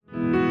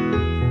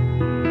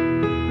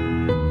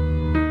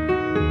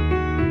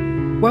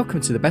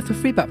Welcome to the Bethel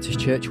Free Baptist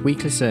Church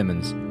weekly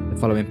sermons.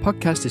 The following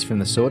podcast is from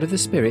the Sword of the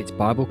Spirit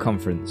Bible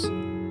Conference.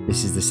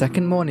 This is the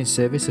second morning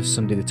service of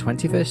Sunday the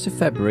 21st of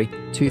February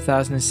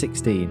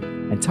 2016,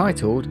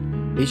 entitled,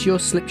 Is Your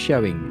Slip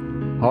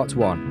Showing? Part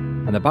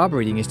 1, and the Bible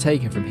reading is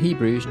taken from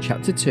Hebrews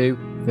chapter 2,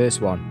 verse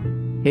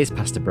 1. Here's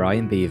Pastor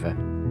Brian Beaver.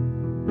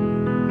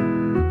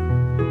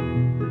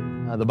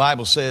 The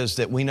Bible says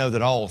that we know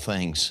that all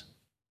things,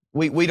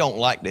 we don't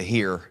like to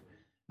hear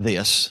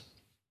this,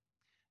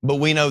 but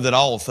we know that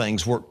all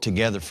things work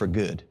together for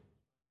good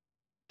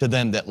to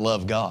them that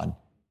love God,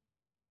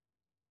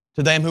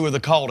 to them who are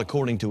the called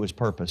according to His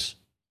purpose.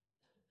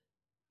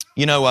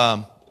 You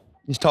know,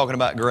 he's talking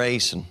about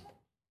grace and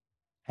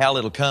how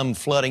it'll come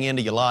flooding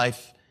into your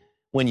life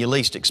when you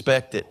least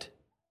expect it.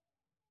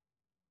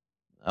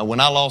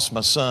 When I lost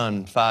my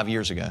son 5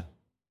 years ago,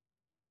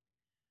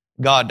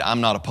 God,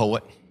 I'm not a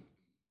poet.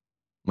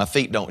 My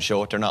feet don't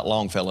show it. They're not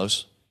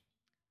Longfellows.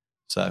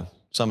 So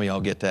some of y'all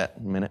get that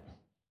in a minute.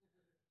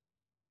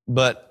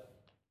 But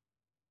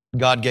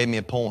God gave me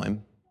a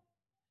poem.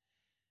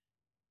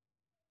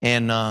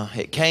 And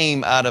it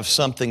came out of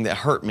something that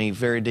hurt me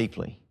very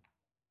deeply.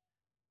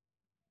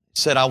 It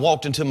said, I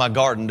walked into my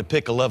garden to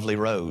pick a lovely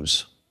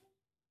rose.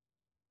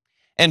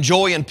 And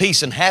joy and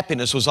peace and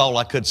happiness was all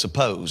I could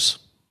suppose.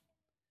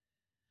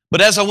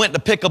 But as I went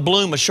to pick a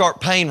bloom, a sharp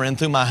pain ran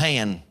through my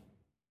hand.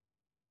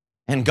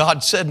 And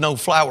God said, no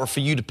flower for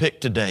you to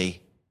pick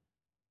today.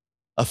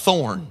 A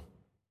thorn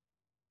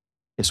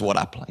is what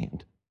I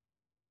planned.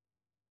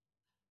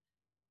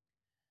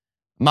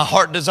 My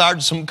heart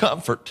desired some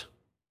comfort,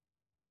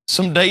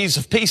 some days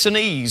of peace and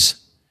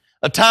ease,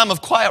 a time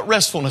of quiet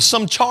restfulness,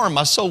 some charm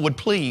my soul would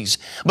please.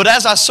 But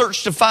as I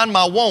searched to find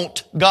my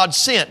want, God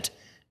sent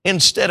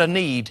instead a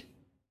need.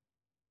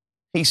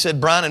 He said,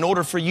 Brian, in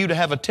order for you to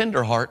have a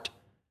tender heart,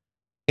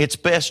 it's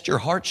best your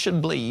heart should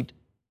bleed.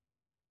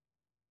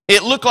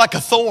 It looked like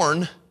a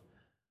thorn.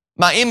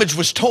 My image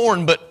was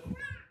torn, but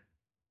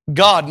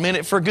God meant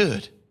it for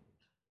good.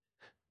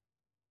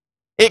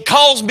 It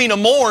caused me to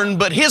mourn,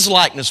 but His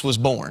likeness was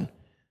born,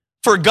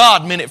 for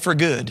God meant it for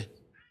good.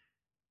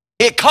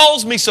 It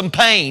caused me some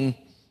pain,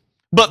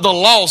 but the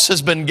loss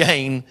has been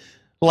gain,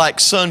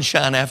 like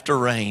sunshine after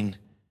rain,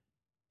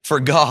 for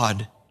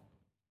God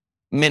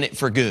meant it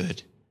for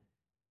good.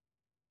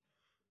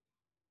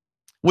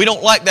 We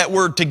don't like that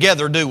word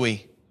together, do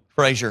we,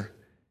 Frazier?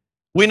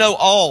 We know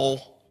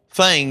all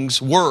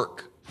things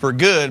work for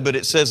good, but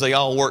it says they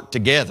all work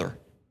together.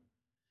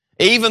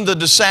 Even the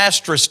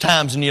disastrous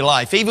times in your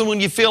life, even when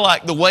you feel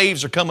like the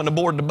waves are coming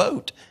aboard the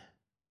boat.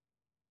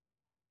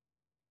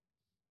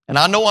 And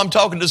I know I'm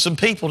talking to some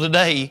people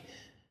today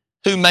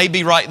who may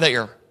be right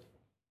there.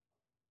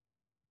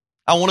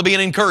 I want to be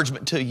an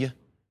encouragement to you.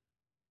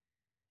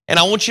 And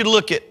I want you to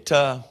look at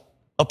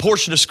a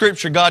portion of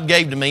Scripture God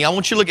gave to me. I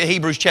want you to look at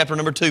Hebrews chapter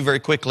number 2 very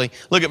quickly.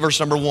 Look at verse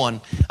number 1.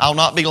 I'll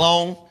not be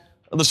long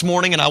this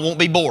morning and I won't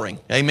be boring.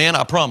 Amen,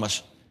 I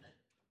promise.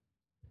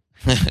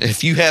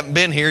 If you haven't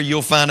been here,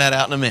 you'll find that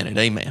out in a minute.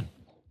 Amen.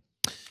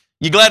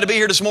 You glad to be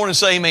here this morning?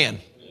 Say amen.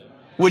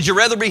 Would you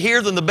rather be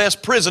here than the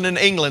best prison in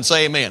England?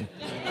 Say amen.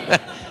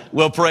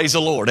 Well, praise the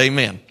Lord.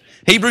 Amen.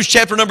 Hebrews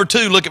chapter number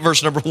 2, look at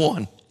verse number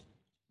 1.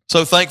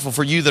 So thankful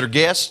for you that are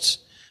guests.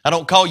 I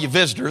don't call you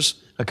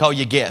visitors. I call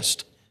you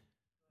guests.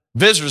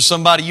 Visitors,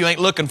 somebody you ain't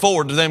looking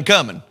forward to them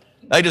coming.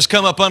 They just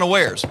come up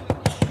unawares.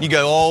 You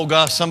go, oh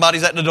gosh,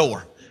 somebody's at the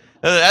door.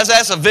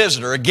 That's a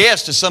visitor. A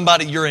guest is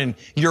somebody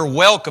you're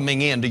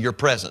welcoming into your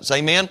presence.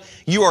 Amen?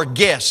 You are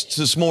guests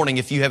this morning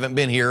if you haven't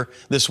been here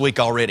this week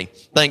already.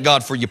 Thank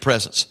God for your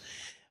presence.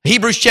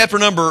 Hebrews chapter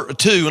number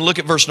 2, and look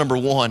at verse number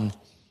 1.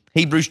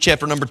 Hebrews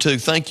chapter number 2.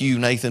 Thank you,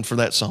 Nathan, for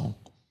that song.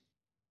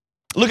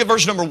 Look at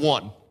verse number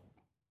 1. It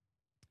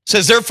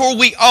says, therefore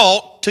we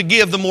ought to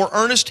give the more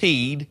earnest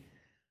heed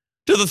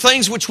to the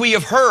things which we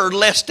have heard,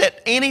 lest at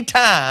any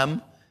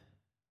time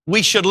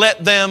we should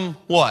let them,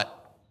 what?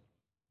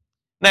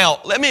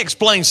 Now, let me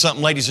explain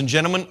something, ladies and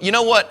gentlemen. You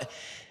know what?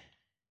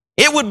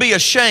 It would be a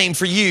shame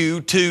for you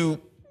to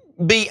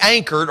be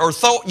anchored or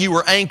thought you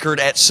were anchored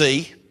at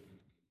sea,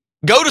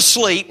 go to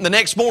sleep, and the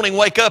next morning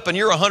wake up and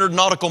you're 100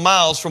 nautical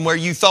miles from where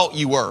you thought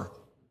you were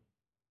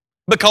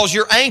because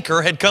your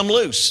anchor had come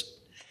loose.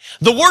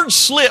 The word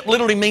slip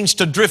literally means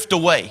to drift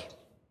away.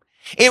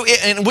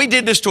 And we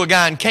did this to a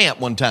guy in camp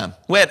one time.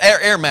 We had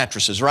air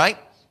mattresses, right?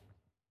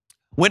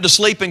 Went to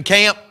sleep in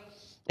camp.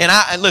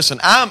 And listen,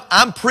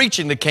 I'm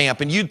preaching to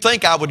camp, and you'd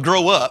think I would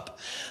grow up,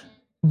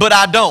 but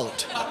I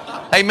don't.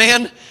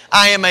 Amen?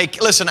 I am a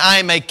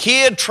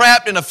kid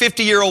trapped in a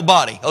 50-year-old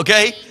body,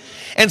 okay?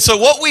 And so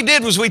what we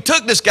did was we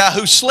took this guy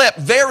who slept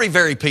very,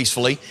 very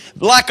peacefully,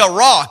 like a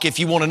rock, if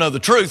you want to know the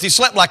truth. He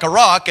slept like a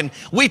rock, and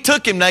we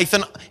took him,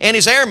 Nathan, and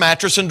his air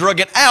mattress and drug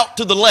it out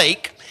to the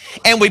lake,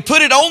 and we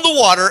put it on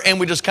the water, and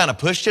we just kind of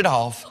pushed it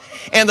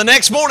off. And the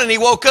next morning, he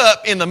woke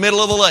up in the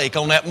middle of the lake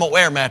on that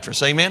air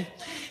mattress, amen?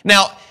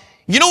 Now,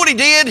 you know what he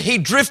did? He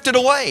drifted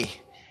away.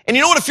 And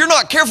you know what? If you're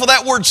not careful,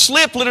 that word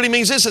slip literally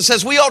means this. It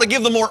says we ought to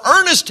give the more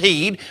earnest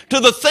heed to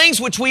the things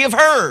which we have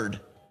heard.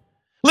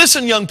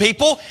 Listen, young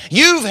people,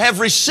 you have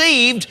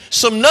received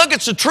some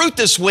nuggets of truth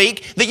this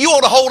week that you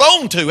ought to hold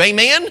on to.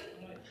 Amen?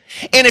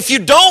 And if you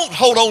don't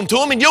hold on to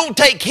them and you don't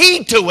take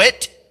heed to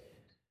it,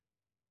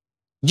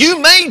 you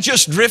may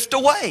just drift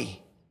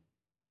away.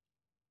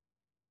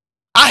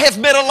 I have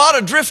met a lot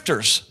of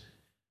drifters.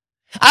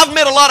 I've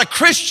met a lot of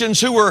Christians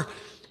who were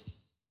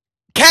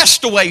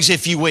castaways,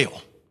 if you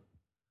will,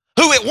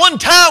 who at one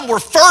time were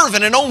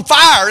fervent and on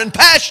fire and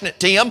passionate,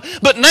 Tim,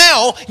 but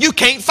now you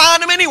can't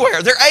find them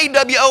anywhere. They're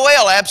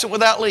AWOL, absent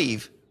without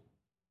leave.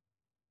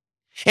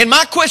 And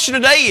my question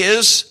today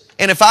is,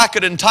 and if I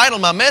could entitle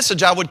my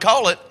message, I would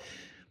call it,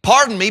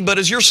 pardon me, but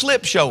is your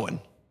slip showing?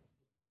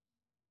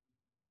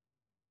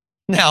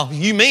 Now,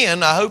 you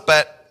men, I hope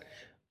that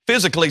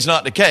physically is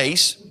not the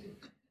case.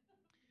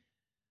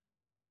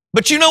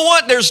 But you know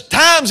what? There's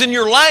times in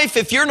your life,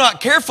 if you're not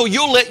careful,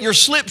 you'll let your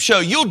slip show.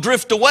 You'll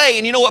drift away,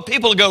 and you know what?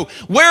 People will go,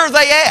 where are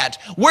they at?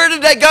 Where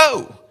did they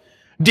go?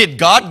 Did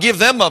God give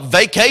them a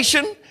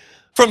vacation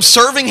from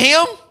serving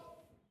Him?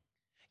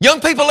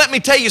 Young people, let me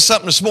tell you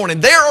something this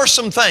morning. There are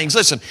some things.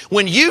 Listen,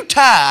 when you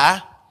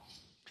tie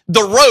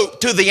the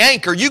rope to the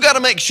anchor, you got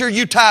to make sure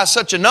you tie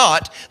such a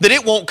knot that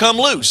it won't come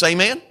loose.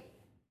 Amen?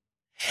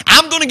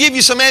 I'm going to give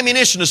you some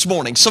ammunition this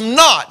morning, some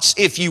knots,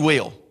 if you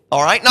will.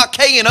 All right, not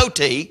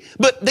K-N-O-T,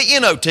 but the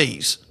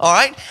N-O-Ts, all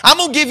right? I'm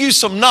going to give you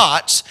some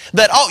knots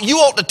that you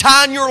ought to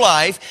tie in your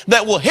life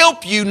that will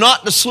help you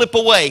not to slip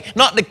away,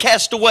 not to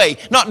cast away,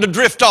 not to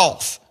drift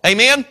off.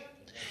 Amen?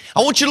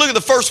 I want you to look at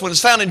the first one.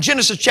 It's found in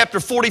Genesis chapter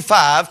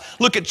 45.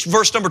 Look at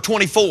verse number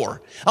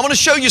 24. I'm going to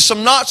show you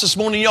some knots this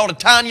morning you ought to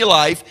tie in your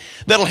life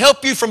that'll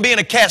help you from being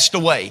a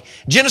castaway.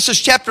 Genesis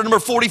chapter number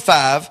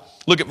 45.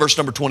 Look at verse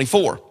number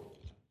 24.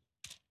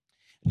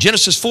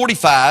 Genesis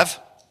 45.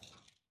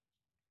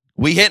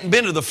 We hadn't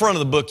been to the front of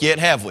the book yet,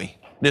 have we,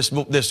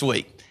 this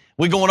week?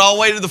 We're going all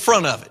the way to the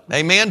front of it.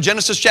 Amen?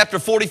 Genesis chapter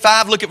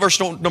 45, look at verse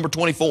number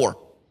 24.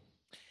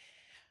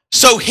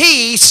 So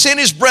he sent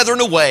his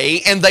brethren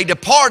away, and they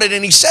departed,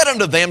 and he said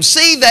unto them,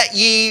 see that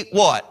ye,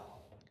 what?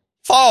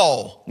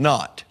 Fall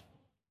not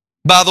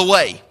by the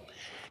way.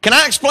 Can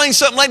I explain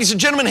something, ladies and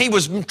gentlemen? He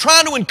was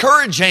trying to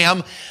encourage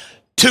him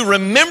to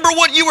remember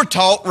what you were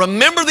taught,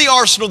 remember the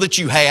arsenal that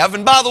you have.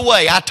 And by the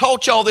way, I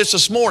taught y'all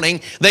this morning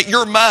that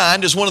your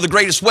mind is one of the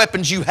greatest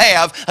weapons you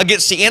have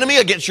against the enemy,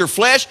 against your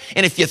flesh.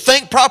 And if you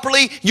think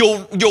properly,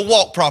 you'll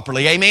walk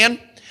properly. Amen?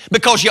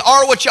 Because you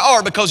are what you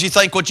are because you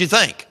think what you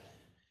think.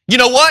 You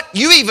know what?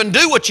 You even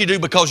do what you do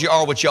because you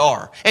are what you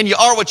are. And you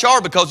are what you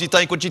are because you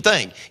think what you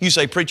think. You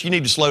say, preacher, you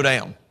need to slow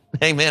down.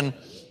 Amen.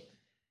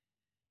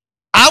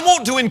 I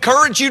want to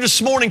encourage you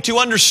this morning to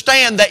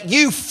understand that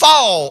you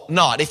fall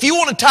not. If you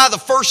want to tie the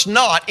first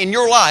knot in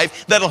your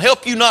life that'll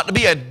help you not to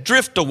be a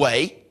drift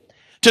away,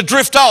 to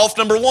drift off,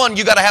 number one,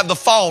 you got to have the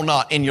fall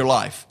knot in your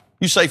life.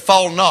 You say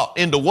fall not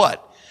into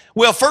what?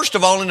 Well, first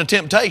of all, into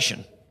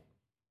temptation.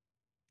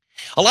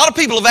 A lot of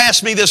people have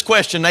asked me this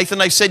question, Nathan.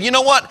 They said, you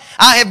know what?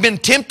 I have been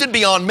tempted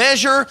beyond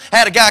measure. I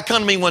had a guy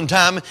come to me one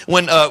time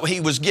when he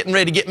was getting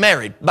ready to get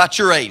married, about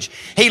your age.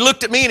 He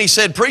looked at me and he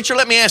said, preacher,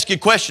 let me ask you a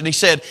question. He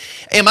said,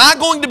 am I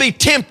going to be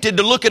tempted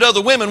to look at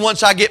other women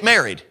once I get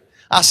married?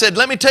 I said,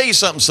 let me tell you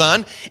something,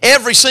 son.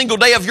 Every single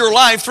day of your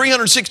life,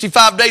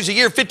 365 days a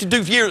year,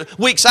 52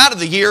 weeks out of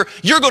the year,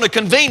 you're going to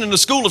convene in the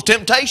school of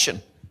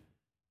temptation.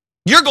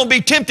 You're going to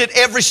be tempted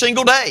every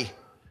single day.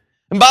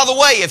 And by the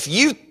way, if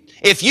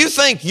you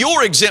think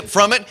you're exempt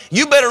from it,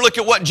 you better look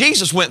at what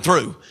Jesus went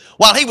through.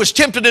 While he was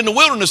tempted in the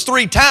wilderness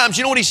 3 times,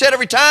 you know what he said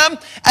every time?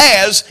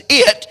 As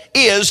it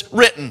is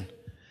written.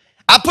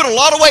 I put a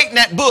lot of weight in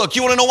that book.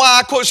 You want to know why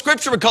I quote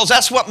Scripture? Because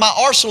that's what my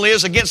arsenal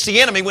is against the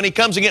enemy when he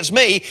comes against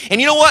me.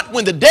 And you know what?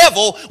 When the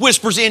devil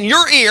whispers in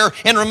your ear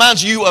and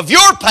reminds you of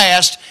your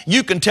past,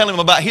 you can tell him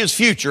about his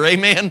future.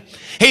 Amen?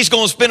 He's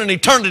going to spend an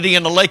eternity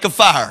in the lake of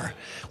fire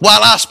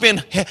while I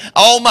spend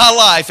all my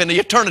life in the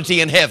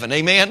eternity in heaven.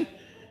 Amen?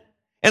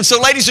 And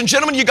so, ladies and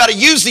gentlemen, you got to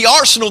use the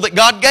arsenal that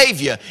God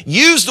gave you.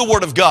 Use the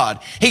Word of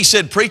God. He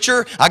said,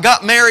 preacher, I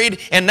got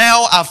married and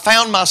now I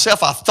found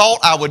myself, I thought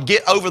I would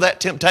get over that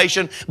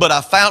temptation, but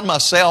I found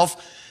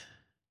myself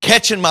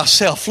catching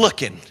myself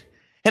looking.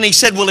 And he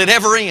said, will it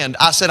ever end?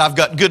 I said, I've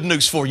got good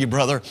news for you,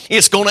 brother.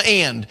 It's going to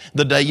end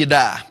the day you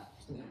die.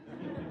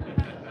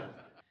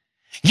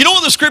 You know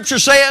what the Scripture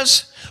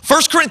says?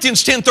 1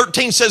 Corinthians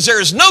 10:13 says, there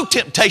is no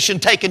temptation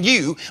taken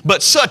you,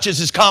 but such as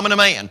is common to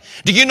man.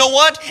 Do you know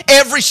what?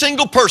 Every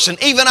single person,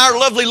 even our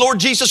lovely Lord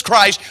Jesus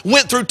Christ,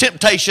 went through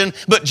temptation.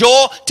 But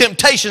Joel,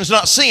 temptation's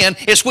not sin.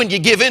 It's when you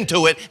give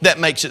into it that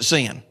makes it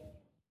sin.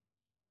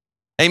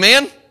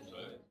 Amen?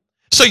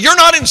 So you're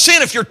not in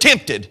sin if you're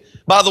tempted.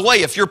 By the way,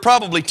 if you're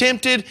probably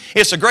tempted,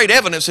 it's a great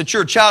evidence that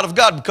you're a child of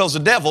God because the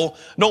devil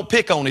don't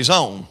pick on his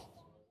own.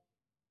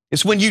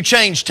 It's when you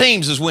change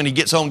teams is when he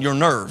gets on your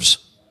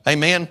nerves.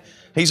 Amen?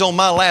 He's on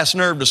my last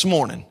nerve this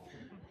morning.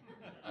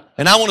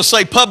 And I want to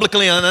say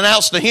publicly and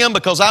announce to him,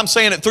 because I'm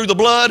saying it through the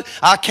blood,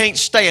 I can't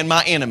stand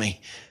my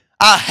enemy.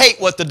 I hate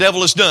what the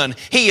devil has done.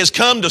 He has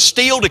come to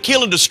steal, to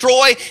kill, and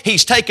destroy.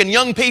 He's taken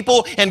young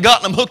people and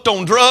gotten them hooked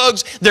on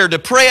drugs. They're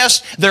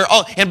depressed.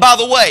 And by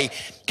the way,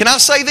 Can I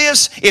say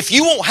this? If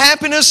you want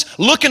happiness,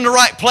 look in the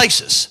right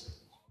places.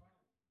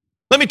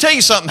 Let me tell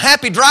you something.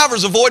 Happy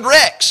drivers avoid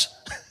wrecks.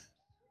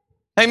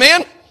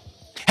 Amen?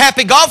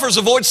 Happy golfers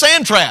avoid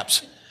sand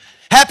traps.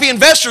 Happy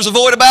investors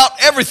avoid about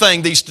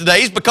everything these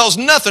days because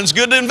nothing's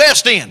good to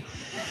invest in.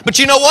 But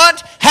you know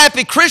what?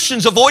 Happy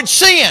Christians avoid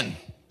sin.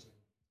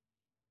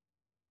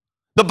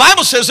 The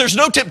Bible says there's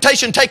no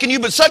temptation taken you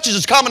but such as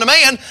is common to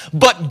man,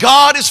 but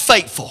God is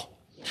faithful,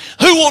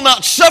 who will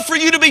not suffer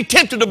you to be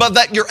tempted above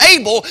that you're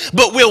able,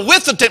 but will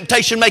with the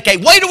temptation make a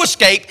way to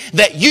escape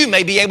that you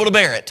may be able to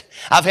bear it.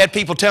 I've had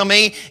people tell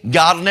me,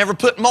 God will never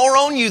put more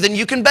on you than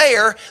you can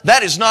bear.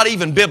 That is not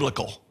even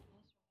biblical.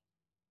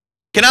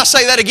 Can I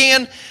say that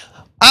again?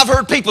 I've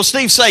heard people,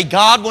 Steve, say,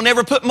 God will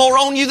never put more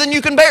on you than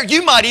you can bear.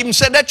 You might even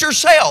said that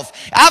yourself.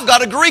 I've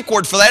got a Greek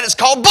word for that. It's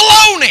called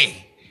baloney.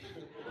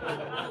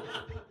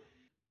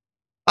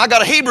 I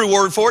got a Hebrew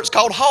word for it. It's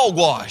called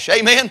hogwash.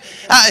 Amen?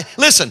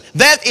 Listen,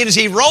 that is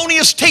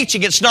erroneous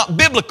teaching. It's not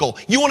biblical.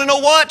 You want to know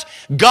what?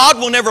 God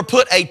will never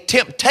put a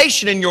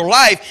temptation in your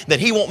life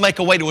that He won't make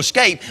a way to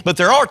escape. But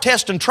there are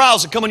tests and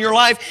trials that come in your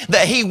life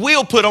that He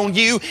will put on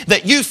you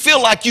that you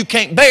feel like you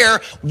can't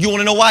bear. You want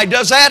to know why He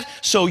does that?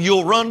 So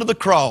you'll run to the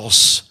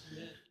cross.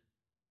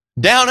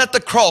 Down at the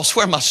cross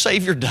where my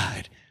Savior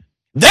died.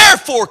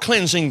 Therefore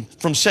cleansing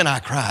from sin I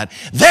cried.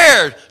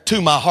 There to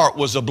my heart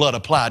was the blood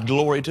applied.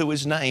 Glory to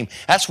His name.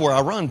 That's where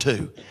I run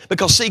to.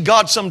 Because see,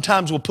 God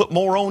sometimes will put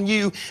more on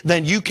you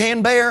than you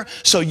can bear,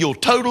 so you'll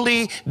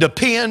totally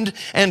depend,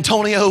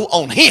 Antonio,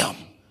 on Him.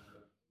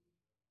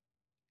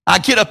 I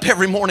get up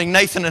every morning,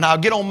 Nathan, and I'll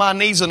get on my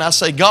knees and I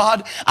say,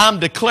 God,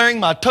 I'm declaring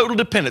my total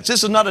dependence.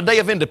 This is not a day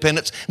of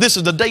independence. This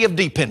is the day of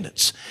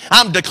dependence.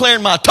 I'm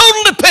declaring my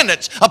total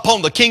dependence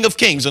upon the King of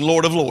Kings and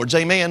Lord of Lords.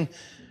 Amen.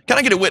 Can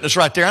I get a witness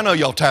right there? I know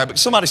y'all tired, but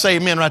somebody say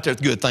amen right there.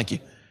 It's good, thank you.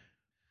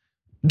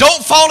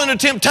 Don't fall into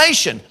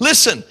temptation.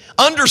 Listen,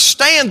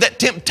 understand that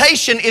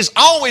temptation is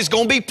always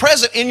going to be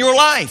present in your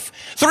life.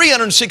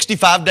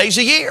 365 days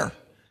a year.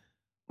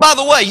 By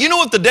the way, you know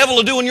what the devil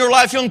will do in your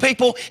life, young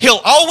people?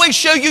 He'll always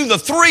show you the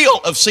thrill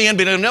of sin,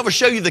 but he'll never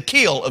show you the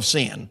kill of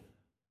sin.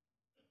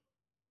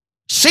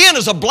 Sin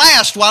is a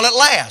blast while it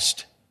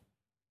lasts.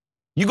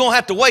 You're going to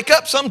have to wake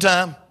up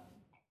sometime.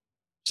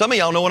 Some of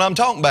y'all know what I'm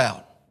talking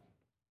about.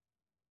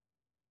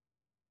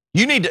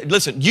 You need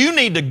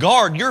to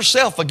guard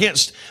yourself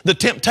against the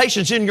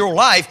temptations in your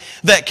life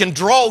that can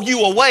draw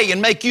you away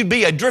and make you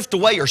be a drift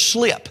away or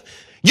slip.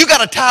 You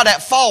got to tie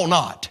that fall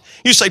knot.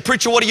 You say,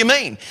 preacher, what do you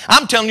mean?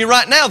 I'm telling you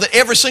right now that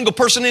every single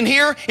person in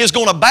here is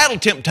going to battle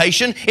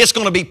temptation. It's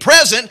going to be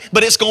present,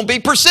 but it's going to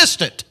be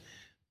persistent.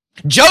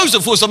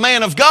 Joseph was a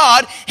man of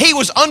God. He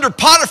was under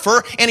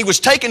Potiphar and he was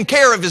taking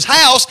care of his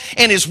house,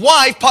 and his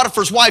wife,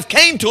 Potiphar's wife,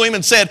 came to him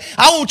and said,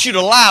 I want you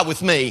to lie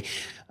with me.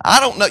 I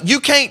don't know. You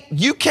can't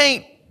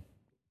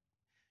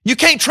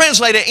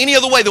translate it any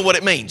other way than what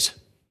it means.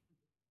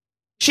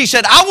 She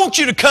said, I want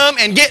you to come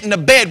and get into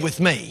bed with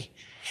me.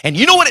 And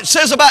you know what it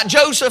says about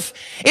Joseph?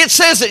 It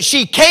says that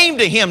she came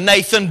to him,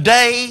 Nathan,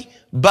 day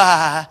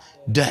by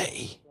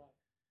day.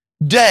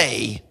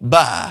 Day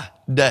by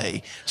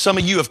day. Some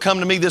of you have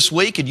come to me this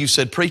week and you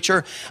said,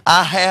 preacher,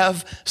 I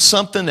have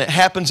something that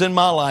happens in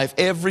my life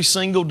every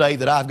single day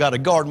that I've got to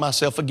guard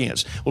myself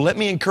against. Well, let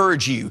me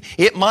encourage you.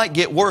 It might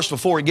get worse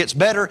before it gets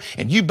better,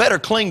 and you better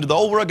cling to the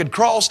old rugged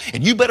cross,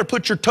 and you better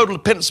put your total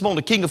dependence upon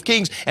the King of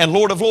Kings and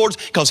Lord of Lords,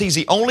 because He's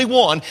the only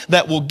one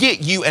that will get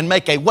you and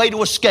make a way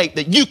to escape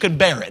that you can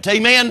bear it.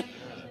 Amen?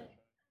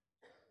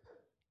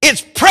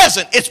 It's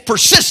present. It's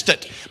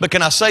persistent. But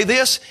can I say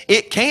this?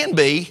 It can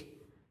be.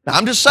 Now,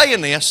 I'm just saying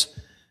this.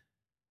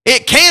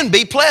 It can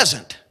be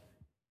pleasant.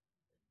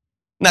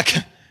 Now,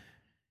 can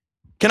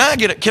I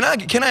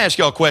ask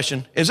y'all a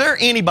question? Is there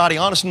anybody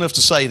honest enough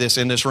to say this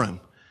in this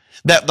room?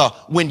 That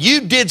when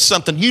you did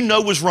something you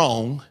know was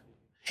wrong,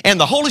 and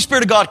the Holy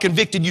Spirit of God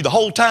convicted you the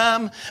whole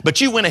time,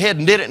 but you went ahead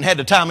and did it and had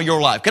the time of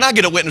your life? Can I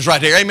get a witness right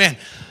there? Amen.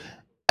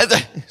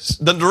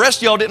 The rest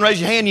of y'all didn't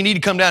raise your hand. You need to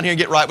come down here and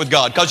get right with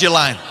God because you're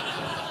lying.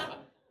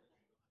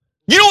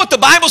 You know what the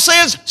Bible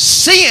says?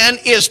 Sin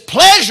is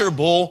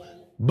pleasurable,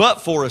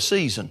 but for a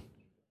season.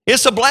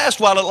 It's a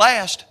blast while it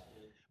lasts.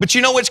 But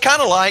you know, it's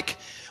kind of like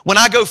when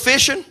I go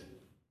fishing.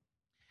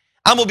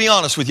 I'm going to be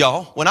honest with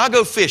y'all. When I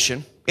go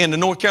fishing in the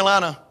North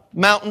Carolina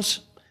mountains,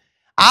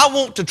 I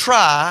want to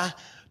try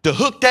to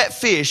hook that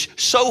fish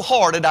so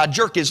hard that I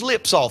jerk his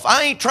lips off.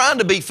 I ain't trying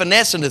to be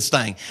finessing this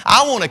thing.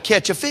 I want to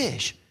catch a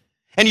fish.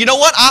 And you know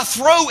what? I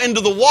throw into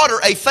the water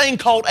a thing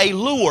called a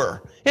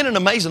lure. Isn't it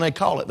amazing they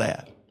call it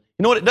that?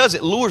 You know what it does?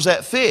 It lures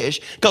that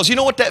fish, because you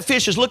know what that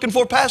fish is looking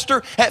for,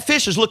 Pastor? That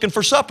fish is looking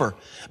for supper.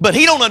 But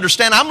he don't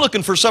understand I'm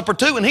looking for supper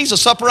too, and he's a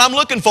supper I'm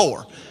looking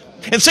for.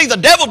 And see, the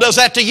devil does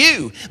that to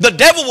you. The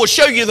devil will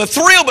show you the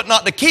thrill but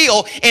not the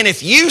kill, and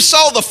if you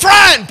saw the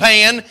frying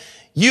pan,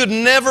 you'd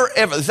never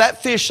ever, if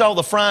that fish saw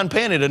the frying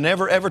pan, it'd have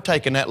never ever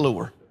taken that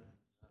lure.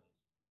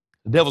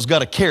 The devil's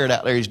got a carrot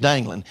out there he's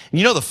dangling. And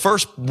you know the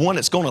first one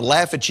that's going to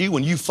laugh at you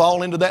when you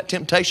fall into that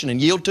temptation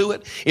and yield to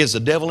it is the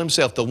devil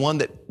himself, the one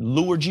that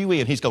lured you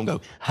in. He's going to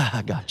go,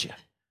 I got you.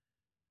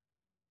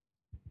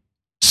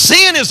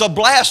 Sin is a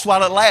blast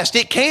while it lasts.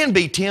 It can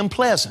be, Tim,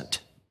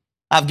 pleasant.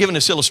 I've given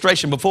this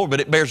illustration before,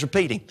 but it bears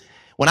repeating.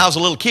 When I was a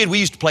little kid, we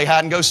used to play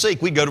hide and go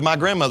seek. We'd go to my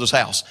grandmother's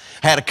house.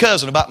 I had a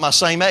cousin about my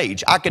same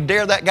age. I could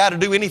dare that guy to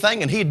do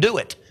anything, and he'd do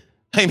it.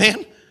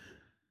 Amen?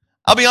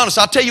 I'll be honest,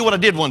 I'll tell you what I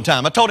did one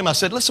time. I told him, I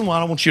said, listen,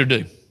 what I want you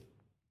to do.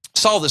 I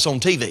saw this on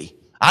TV.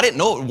 I didn't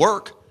know it would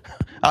work.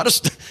 I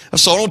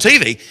saw it on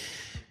TV.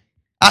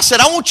 I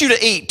said, I want you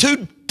to eat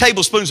 2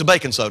 tablespoons of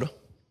baking soda.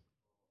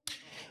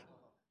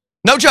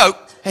 No joke.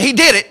 He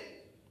did it.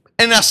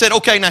 And I said,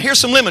 okay, now here's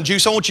some lemon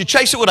juice. I want you to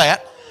chase it with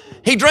that.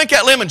 He drank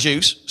that lemon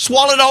juice,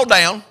 swallowed it all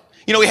down.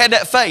 You know, he had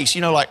that face,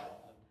 like,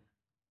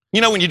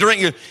 when you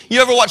drink,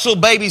 you ever watch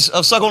little babies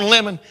suck on a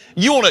lemon?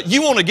 You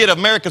want to get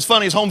America's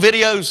Funniest Home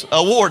Videos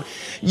award,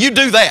 you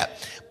do that.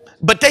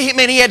 But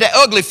he had that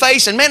ugly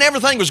face, and man,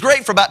 everything was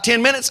great for about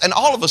 10 minutes, and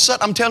all of a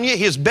sudden, I'm telling you,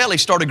 his belly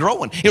started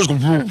growing. He was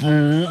going,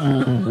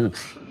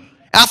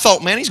 I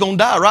thought, man, he's going to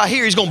die right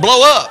here. He's going to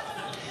blow up.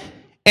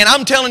 And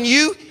I'm telling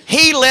you,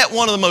 he let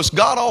one of the most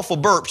god-awful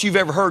burps you've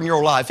ever heard in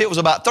your life. It was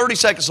about 30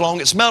 seconds long.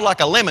 It smelled like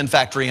a lemon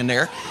factory in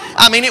there.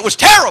 I mean, it was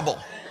terrible.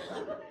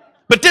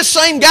 But this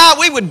same guy,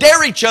 we would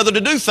dare each other to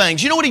do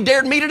things. You know what he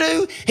dared me to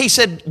do? He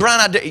said,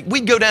 Brian,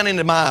 we'd go down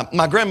into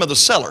my grandmother's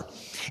cellar.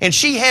 And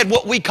she had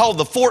what we call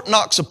the Fort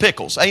Knox of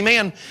pickles.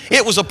 Amen?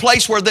 It was a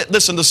place where,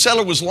 the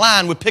cellar was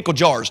lined with pickle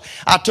jars.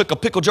 I took a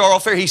pickle jar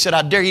off there. He said,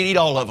 I dare you to eat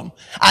all of them.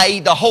 I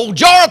ate the whole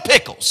jar of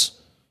pickles.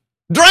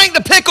 Drank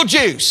the pickle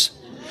juice.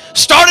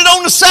 Started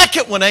on the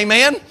second one,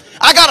 amen?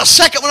 I got a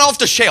second one off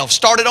the shelf.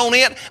 Started on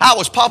it. I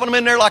was popping them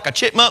in there like a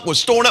chipmunk was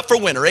storing up for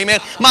winter,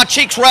 amen? My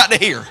cheeks right to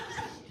here.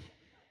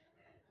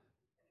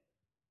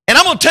 And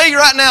I'm going to tell you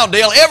right now,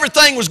 Dale,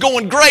 everything was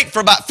going great for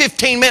about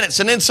 15 minutes,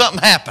 and then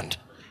something happened.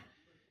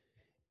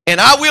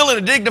 And I will, in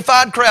a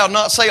dignified crowd,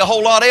 not say a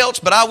whole lot else,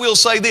 but I will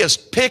say this.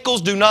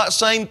 Pickles do not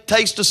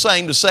taste the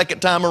same the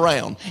second time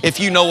around, if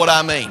you know what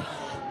I mean.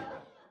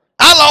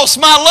 I lost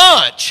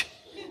my lunch.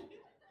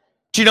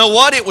 But you know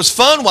what? It was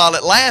fun while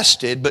it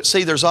lasted, but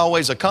see, there's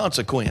always a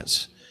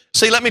consequence.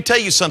 See, let me tell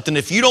you something.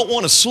 If you don't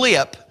want to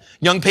slip,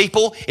 young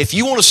people, if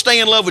you want to stay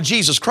in love with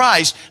Jesus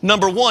Christ,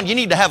 number one, you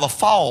need to have a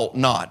fall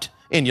knot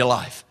in your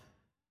life.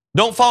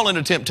 Don't fall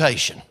into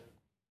temptation.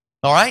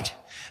 All right?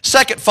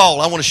 Second knot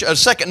I want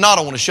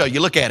to show you.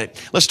 Look at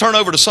it. Let's turn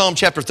over to Psalm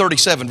chapter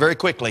 37 very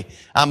quickly.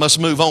 I must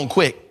move on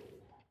quick.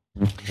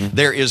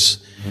 There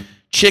is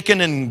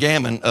chicken and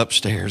gammon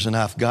upstairs, and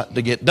I've got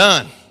to get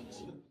done.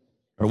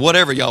 Or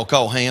whatever y'all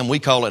call ham, we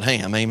call it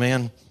ham,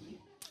 amen?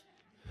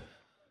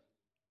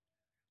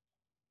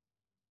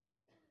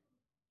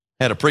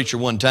 Had a preacher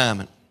one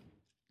time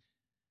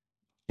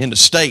in the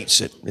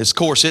States. Of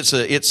course,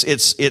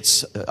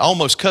 it's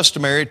almost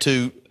customary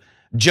to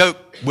joke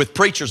with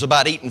preachers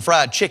about eating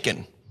fried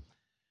chicken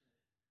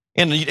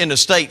in the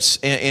States,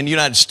 in the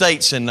United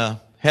States. And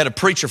had a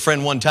preacher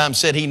friend one time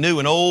said he knew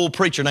an old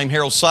preacher named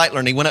Harold Sightler,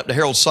 and he went up to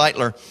Harold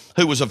Sightler,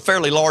 who was a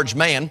fairly large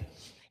man,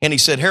 and he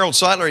said, Harold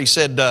Sightler, he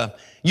said,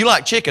 you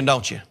like chicken,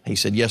 don't you? He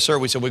said, yes, sir.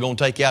 We said, we're going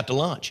to take you out to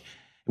lunch.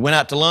 He went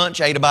out to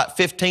lunch, ate about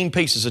 15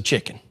 pieces of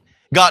chicken.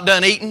 Got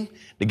done eating.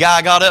 The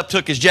guy got up,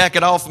 took his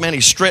jacket off, man, he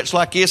stretched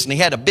like this, and he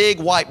had a big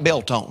white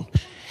belt on.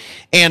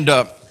 And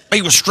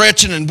he was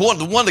stretching, and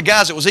one of the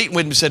guys that was eating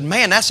with him said,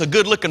 man, that's a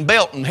good-looking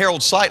belt. And Harold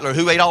Sightler,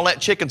 who ate all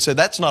that chicken, said,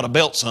 that's not a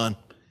belt, son.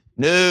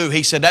 No,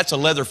 he said, that's a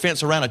leather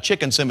fence around a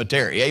chicken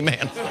cemetery.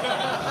 Amen.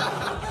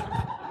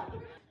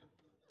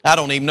 I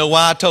don't even know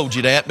why I told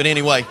you that, but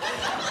anyway.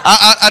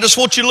 I just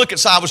want you to look at,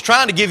 so I was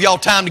trying to give y'all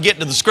time to get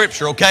into the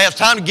scripture, okay? It's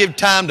time to give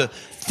time to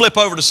flip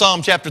over to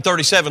Psalm chapter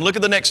 37. Look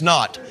at the next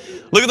knot.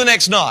 Look at the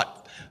next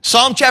knot.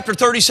 Psalm chapter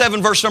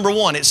 37, verse number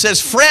 1. It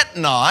says, fret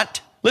not.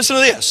 Listen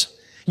to this.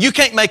 You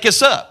can't make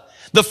this up.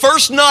 The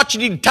first knot you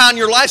need to tie in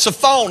your life is a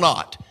fall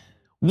knot.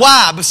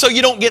 Why? So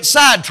you don't get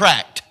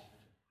sidetracked.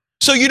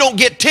 So you don't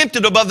get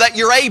tempted above that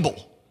you're able.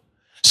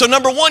 So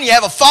number one, you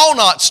have a fall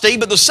knot, Steve,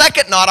 but the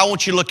second knot I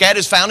want you to look at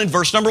is found in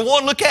verse number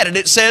 1. Look at it.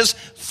 It says,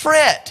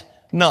 fret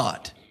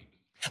not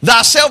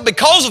thyself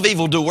because of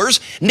evildoers,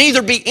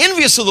 neither be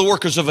envious of the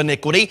workers of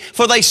iniquity,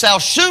 for they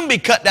shall soon be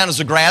cut down as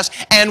the grass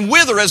and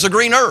wither as a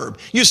green herb.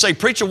 You say,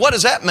 preacher, what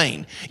does that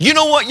mean? You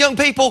know what, young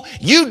people?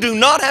 You do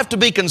not have to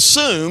be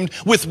consumed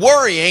with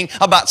worrying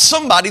about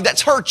somebody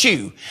that's hurt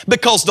you,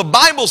 because the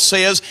Bible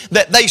says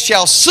that they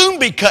shall soon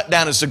be cut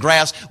down as the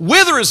grass,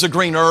 wither as a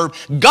green herb.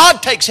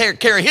 God takes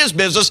care of His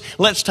business.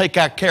 Let's take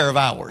care of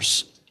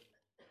ours.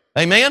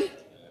 Amen?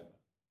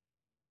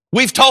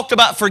 We've talked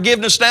about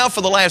forgiveness now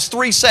for the last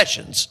 3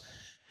 sessions.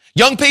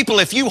 Young people,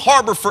 if you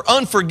harbor for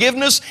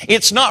unforgiveness,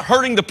 it's not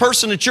hurting the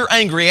person that you're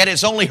angry at,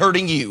 it's only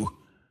hurting you.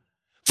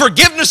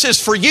 Forgiveness is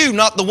for you,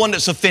 not the one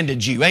that's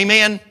offended you.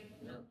 Amen?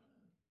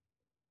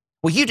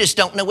 Well, you just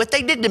don't know what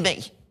they did to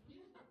me.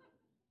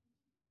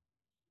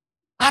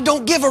 I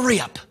don't give a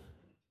rip.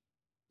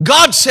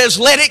 God says,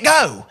 let it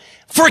go.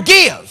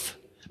 Forgive,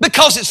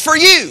 because it's for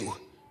you.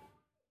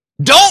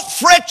 Don't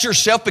fret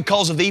yourself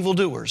because of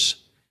evildoers.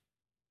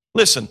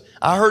 Listen,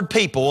 I heard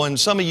people, and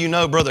some of you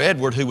know Brother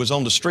Edward, who was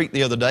on the street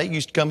the other day,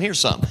 used to come hear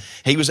something.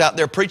 He was out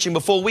there preaching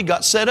before we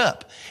got set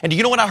up. And do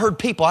you know what I heard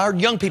people? I heard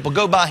young people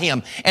go by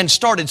him and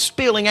started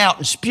spilling out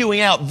and spewing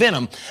out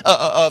venom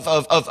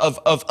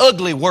of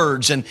ugly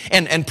words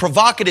and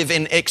provocative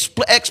and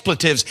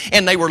expletives.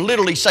 And they were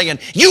literally saying,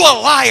 "You a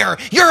liar!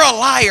 You're a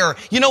liar!"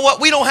 You know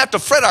what? We don't have to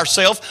fret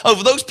ourselves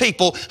over those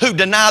people who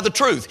deny the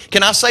truth.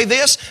 Can I say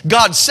this?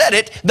 God said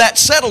it. That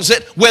settles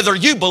it, whether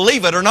you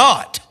believe it or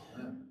not.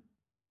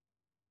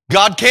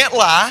 God can't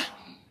lie,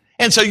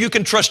 and so you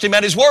can trust Him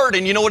at His word.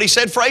 And you know what He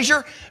said,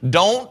 Frazier?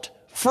 Don't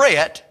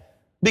fret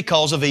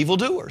because of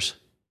evildoers.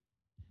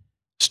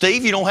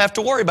 Steve, you don't have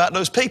to worry about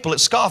those people that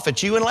scoff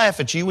at you and laugh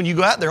at you when you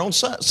go out there on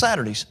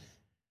Saturdays.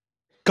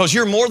 Because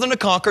you're more than a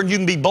conqueror, and you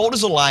can be bold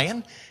as a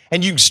lion,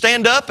 and you can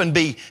stand up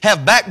and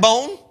have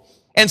backbone.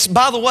 And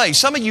by the way,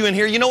 some of you in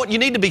here, you know what? You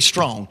need to be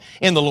strong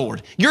in the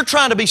Lord. You're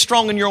trying to be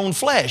strong in your own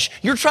flesh.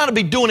 You're trying to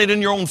be doing it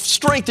in your own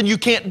strength, and you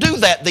can't do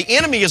that. The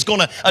enemy is going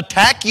to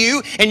attack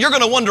you, and you're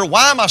going to wonder,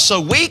 why am I so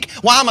weak?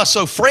 Why am I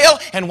so frail?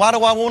 And why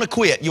do I want to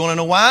quit? You want to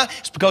know why?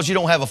 It's because you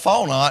don't have a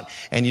fall knot,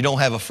 and you don't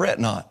have a fret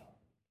knot.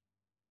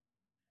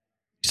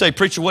 You say,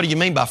 "Preacher, what do you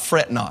mean by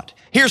fret knot?"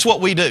 Here's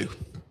what we do.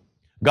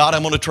 God,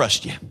 I'm going to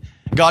trust you.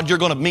 God, you're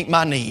going to meet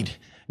my need.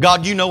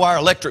 God, you know our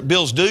electric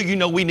bills due. You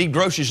know we need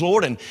groceries,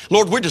 Lord. And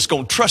Lord, we're just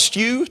going to trust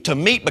you to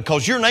meet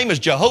because your name is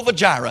Jehovah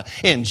Jireh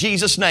in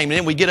Jesus' name. And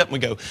then we get up and we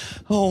go,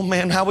 "Oh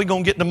man, how are we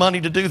going to get the money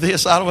to do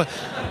this?"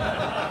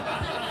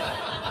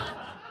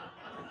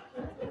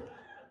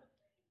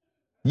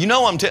 You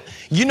know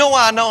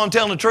why I know I'm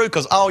telling the truth?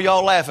 Because all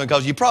y'all laughing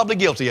because you're probably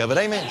guilty of it.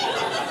 Amen.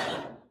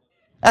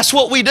 That's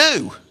what we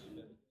do.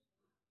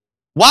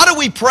 Why do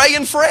we pray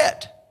and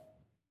fret?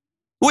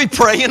 We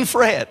pray and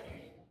fret.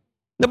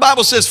 The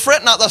Bible says,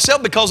 "Fret not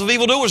thyself because of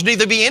evildoers,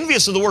 neither be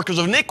envious of the workers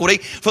of iniquity,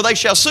 for they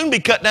shall soon be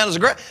cut down as a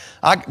grass."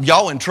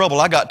 Y'all in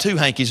trouble. I got 2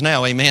 hankies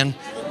now, amen.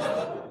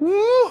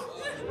 Woo.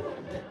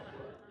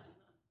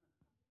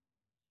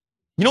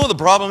 You know what the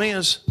problem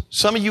is?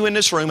 Some of you in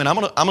this room, and I'm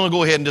gonna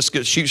go ahead and just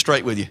shoot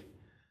straight with you.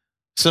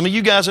 Some of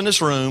you guys in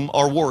this room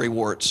are worry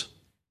warts.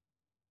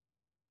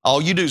 All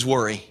you do is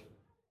worry.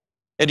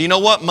 And you know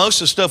what?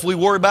 Most of the stuff we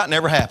worry about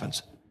never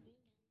happens.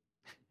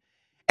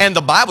 And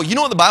the Bible, you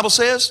know what the Bible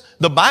says?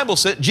 The Bible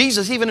said,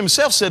 Jesus even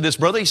Himself said this,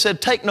 brother. He said,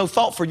 "Take no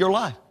thought for your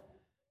life."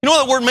 You know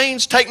what that word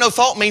means? Take no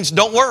thought means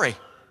don't worry.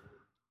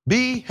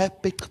 Be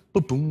happy.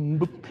 Boom,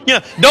 boom. You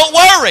know, don't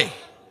worry.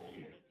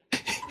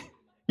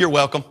 You're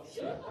welcome.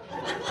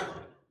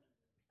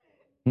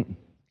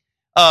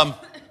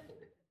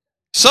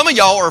 Some of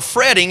y'all are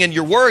fretting and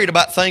you're worried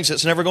about things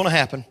that's never going to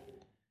happen.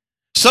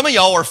 Some of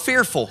y'all are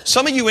fearful.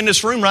 Some of you in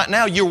this room right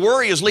now, your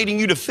worry is leading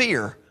you to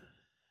fear.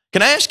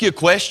 Can I ask you a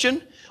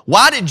question?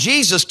 Why did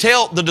Jesus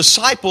tell the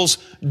disciples,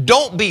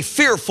 "Don't be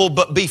fearful,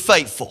 but be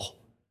faithful"?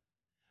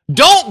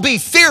 Don't be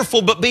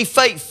fearful, but be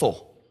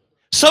faithful.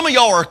 Some of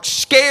y'all are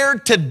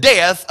scared to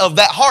death of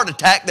that heart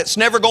attack that's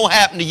never going to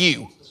happen to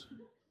you.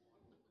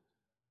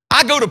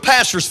 I go to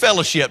pastors'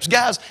 fellowships.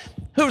 Guys,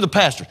 who are the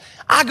pastors?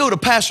 I go to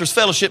pastors'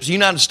 fellowships in the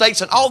United States,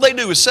 and all they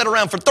do is sit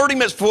around for 30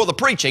 minutes before the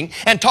preaching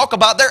and talk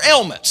about their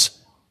ailments.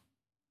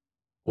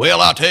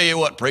 "Well, I'll tell you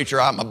what, preacher,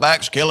 my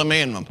back's killing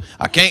me, and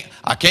I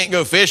can't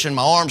go fishing,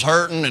 my arm's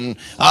hurting, and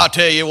I'll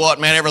tell you what,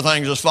 man,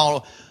 everything's just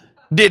falling."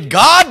 Did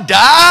God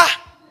die?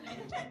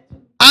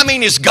 I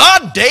mean, is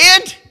God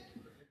dead?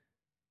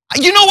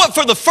 You know what?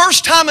 For the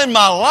first time in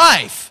my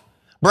life,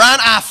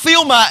 Brian, I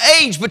feel my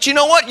age, but you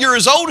know what? You're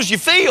as old as you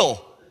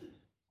feel.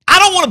 I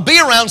don't want to be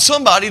around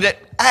somebody that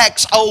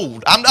acts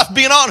old. I'm not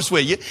being honest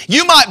with you.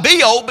 You might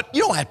be old, but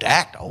you don't have to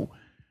act old.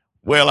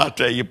 "Well, I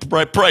tell you,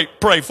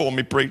 pray for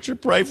me, preacher.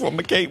 Pray for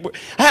me."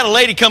 I had a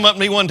lady come up to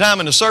me one time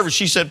in the service.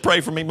 She said,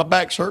 "Pray for me. My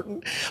back's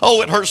hurting."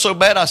 "Oh, it hurts so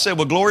bad." I said,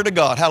 "Well, glory to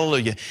God.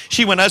 Hallelujah."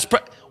 She went,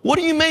 "What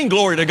do you mean,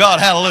 glory to God?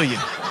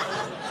 Hallelujah?"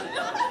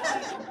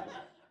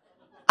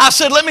 I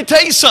said, "Let me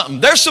tell you something.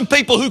 There's some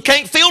people who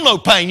can't feel no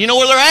pain. You know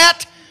where they're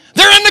at?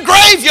 They're in the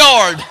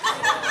graveyard.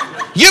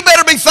 You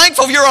better be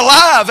thankful you're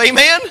alive.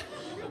 Amen?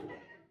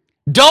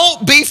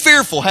 Don't be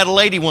fearful." Had a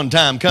lady one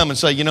time come and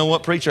say, "You know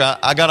what, preacher,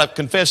 I got to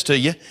confess to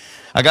you.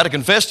 I got to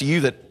confess to you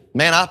that,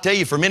 man, I'll tell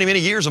you, for many, many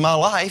years of my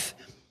life,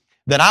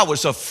 that I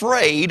was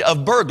afraid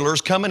of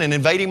burglars coming and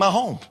invading my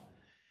home."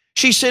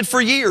 She said,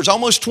 "For years,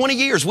 almost 20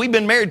 years, we've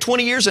been married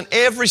 20 years, and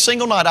every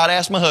single night I'd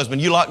ask my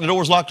husband, 'You lock the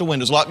doors, lock the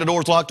windows, lock the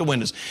doors, lock the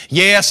windows.'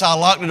 'Yes, I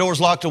lock the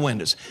doors, lock the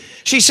windows.'"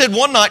 She said,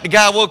 "One night the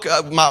guy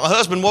my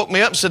husband woke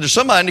me up and said, 'There's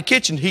somebody in the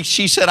kitchen.'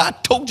 She said, 'I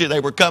told you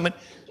they were coming.'"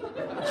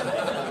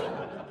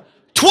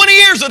 20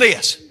 years of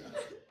this.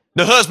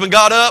 The husband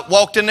got up,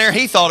 walked in there.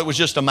 He thought it was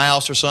just a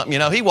mouse or something. You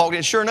know, he walked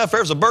in. Sure enough, there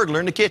was a burglar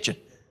in the kitchen.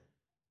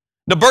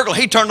 The burglar,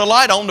 he turned the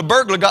light on. The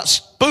burglar got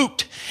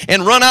spooked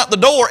and run out the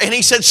door. And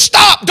he said,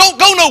 "Stop, don't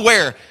go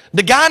nowhere."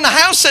 The guy in the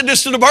house said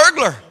this to the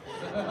burglar.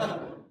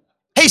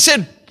 He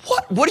said,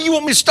 What do you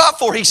want me to stop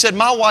for?" He said,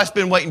 "My wife's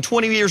been waiting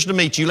 20 years to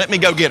meet you. Let me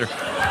go get her."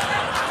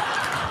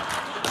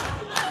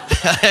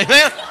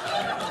 Amen.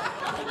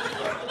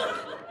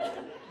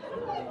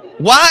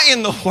 Why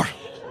in the world?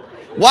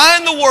 Why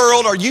in the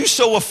world are you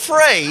so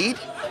afraid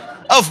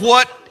of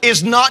what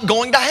is not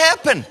going to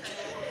happen?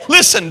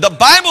 Listen, the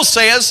Bible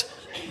says,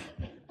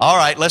 all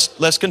right,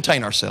 let's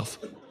contain ourselves.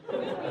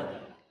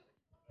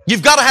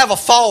 You've got to have a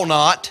fall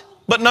not,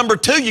 but number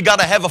two, you got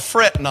to have a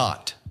fret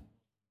not.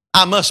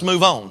 I must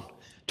move on.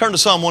 Turn to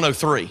Psalm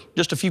 103,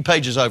 just a few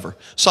pages over.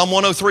 Psalm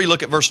 103,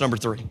 look at verse number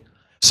 3.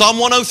 Psalm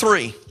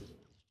 103.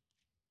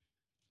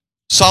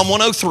 Psalm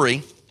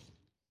 103.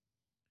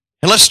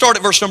 And let's start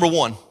at verse number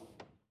 1.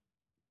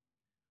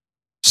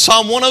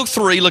 Psalm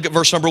 103, look at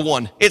verse number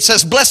 1. It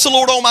says, bless the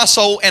Lord, O my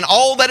soul, and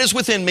all that is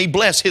within me,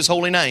 bless His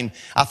holy name.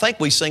 I think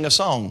we sing a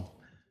song.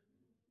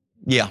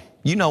 Yeah,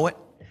 you know it.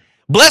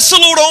 Bless the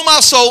Lord, O my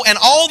soul, and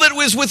all that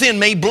is within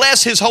me,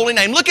 bless His holy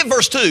name. Look at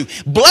verse 2.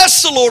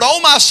 Bless the Lord, O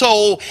my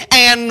soul,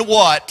 and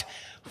what?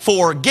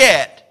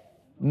 Forget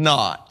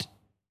not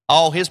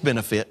all His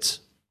benefits.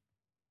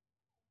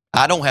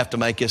 I don't have to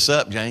make this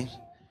up, James.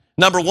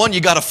 Number one, you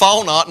got to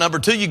fall not. Number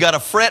two, you got to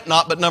fret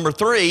not. But number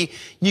three,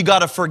 you got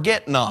to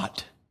forget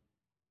not.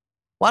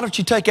 Why don't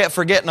you take that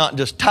forget not and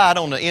just tie it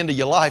on the end of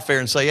your life there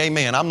and say,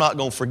 amen, I'm not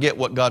going to forget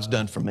what God's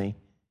done for me.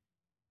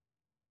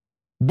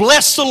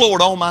 Bless the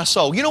Lord, O my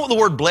soul. You know what the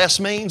word bless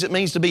means? It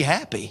means to be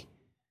happy.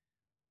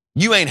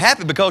 You ain't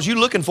happy because you're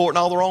looking for it in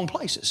all the wrong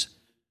places.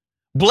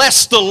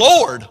 Bless the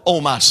Lord, O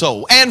my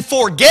soul, and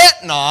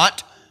forget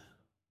not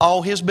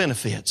all His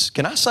benefits.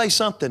 Can I say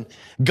something?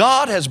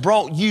 God has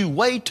brought you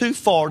way too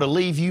far to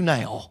leave you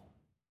now.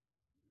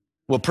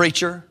 Well,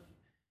 preacher,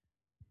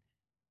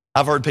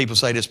 I've heard people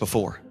say this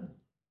before.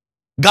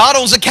 God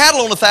owns the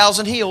cattle on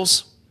 1,000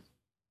 hills.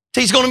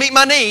 He's going to meet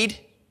my need.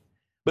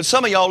 But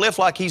some of y'all live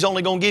like He's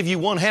only going to give you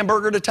one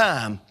hamburger at a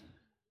time.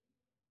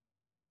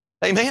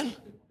 Amen?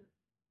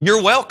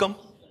 You're welcome.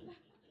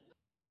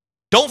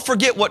 Don't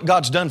forget what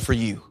God's done for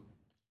you.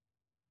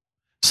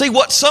 See,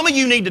 what some of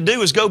you need to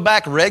do is go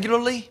back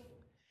regularly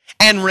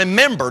and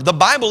remember. The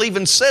Bible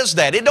even says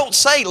that. It don't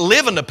say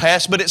live in the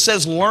past, but it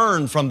says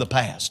learn from the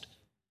past.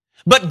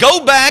 But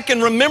go back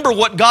and remember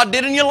what God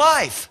did in your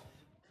life.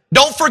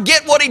 Don't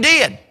forget what He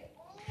did.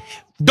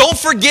 Don't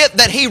forget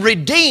that He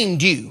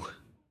redeemed you.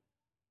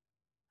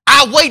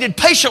 I waited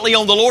patiently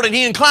on the Lord, and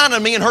He inclined to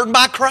me and heard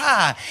my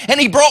cry. And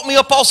He brought me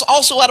up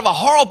also out of a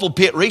horrible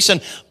pit, Reese,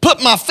 and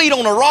put my feet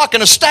on a rock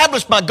and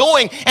established my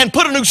going and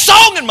put a new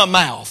song in my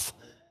mouth.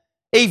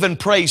 Even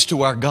praise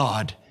to our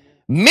God.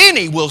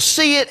 Many will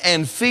see it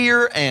and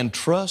fear and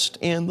trust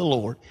in the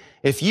Lord.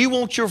 If you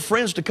want your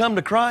friends to come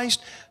to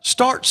Christ,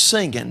 start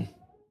singing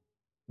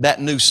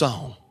that new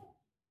song.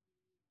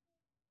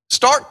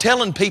 Start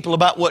telling people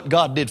about what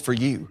God did for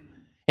you.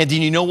 And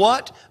then you know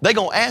what? They're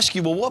going to ask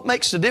you, well, what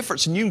makes the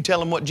difference? And you can tell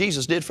them what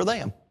Jesus did for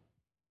them.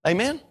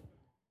 Amen?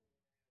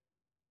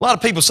 A lot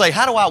of people say,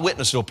 how do I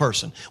witness to a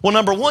person? Well,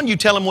 number one, you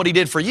tell them what He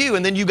did for you,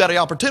 and then you got the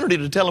opportunity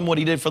to tell them what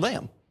He did for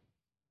them.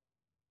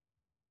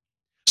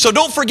 So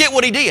don't forget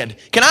what He did.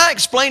 Can I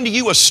explain to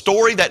you a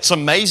story that's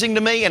amazing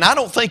to me? And I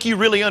don't think you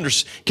really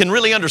can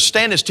really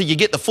understand this till you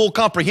get the full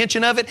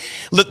comprehension of it.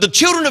 The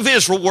children of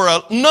Israel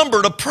were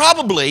numbered of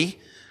probably,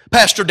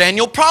 Pastor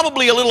Daniel,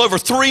 probably a little over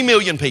 3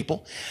 million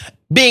people,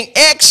 being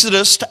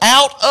exodused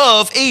out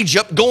of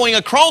Egypt, going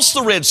across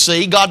the Red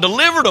Sea. God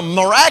delivered them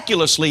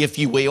miraculously, if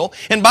you will.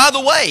 And by the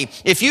way,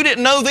 if you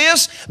didn't know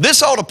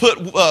this ought to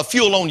put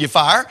fuel on your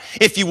fire,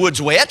 if your wood's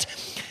wet.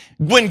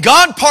 When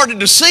God parted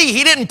the sea,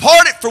 He didn't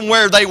part it from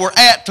where they were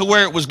at to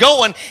where it was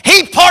going.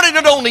 He parted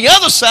it on the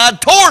other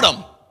side toward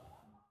them.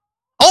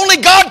 Only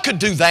God could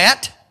do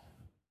that.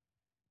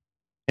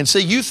 And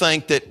see, you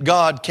think that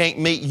God can't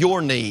meet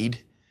your need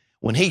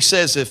when He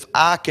says, if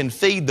I can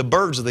feed the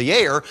birds of the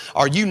air,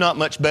 are you not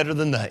much better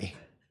than they?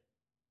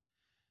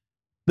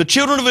 The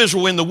children of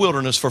Israel were in the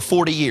wilderness for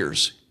 40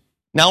 years.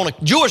 Now, on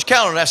a Jewish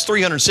calendar, that's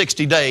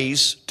 360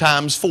 days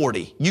times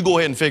 40. You go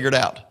ahead and figure it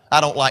out.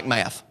 I don't like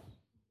math.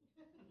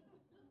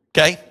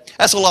 Okay?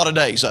 That's a lot of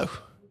days, though.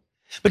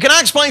 But can I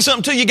explain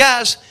something to you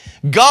guys?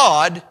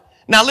 God,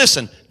 now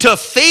listen, to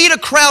feed a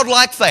crowd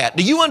like that,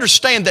 do you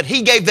understand that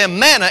He gave them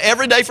manna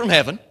every day from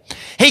heaven?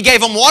 He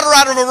gave them water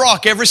out of a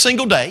rock every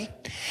single day.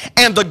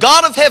 And the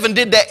God of heaven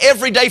did that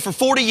every day for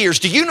 40 years.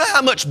 Do you know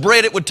how much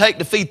bread it would take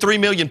to feed 3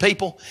 million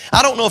people?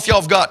 I don't know if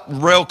y'all have got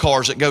rail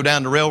cars that go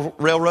down to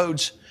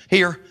railroads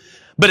here.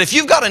 But if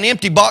you've got an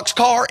empty box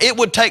car, it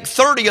would take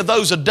 30 of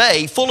those a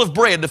day full of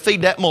bread to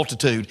feed that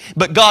multitude.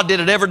 But God did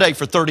it every day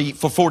for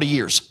 40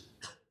 years.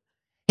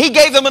 He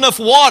gave them enough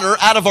water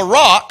out of a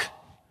rock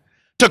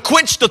to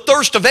quench the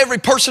thirst of every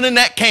person in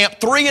that camp,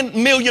 3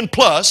 million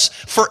plus,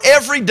 for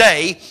every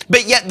day.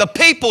 But yet the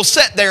people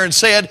sat there and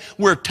said,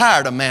 we're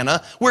tired of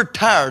manna. We're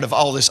tired of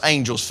all this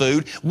angel's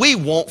food. We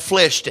want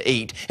flesh to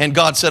eat. And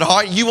God said, all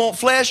right, you want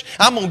flesh?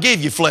 I'm going to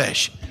give you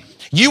flesh.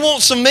 You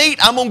want some meat?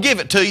 I'm going to give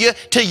it to you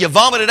till you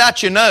vomit it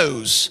out your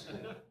nose.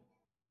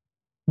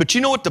 But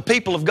you know what the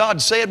people of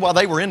God said while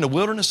they were in the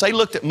wilderness? They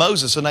looked at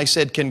Moses and they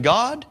said, can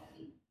God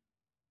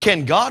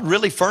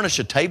really furnish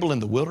a table in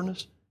the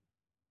wilderness?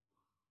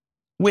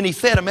 When He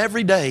fed them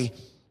every day.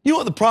 You know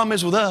what the problem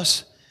is with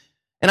us?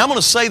 And I'm going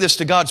to say this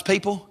to God's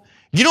people.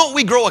 You know what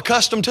we grow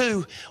accustomed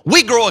to?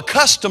 We grow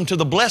accustomed to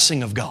the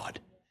blessing of God.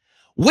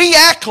 We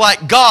act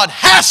like God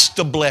has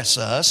to bless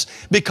us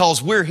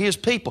because we're His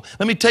people.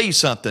 Let me tell you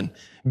something.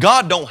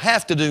 God don't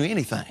have to do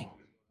anything.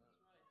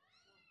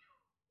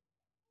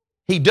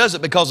 He does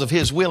it because of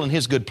His will and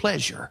His good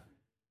pleasure.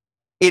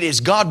 It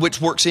is God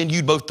which works in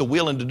you both the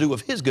will and to do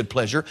of His good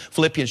pleasure.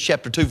 Philippians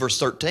chapter 2, verse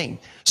 13.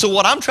 So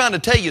what I'm trying to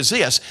tell you is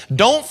this.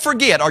 Don't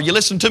forget, are you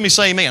listening to me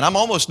say amen? I'm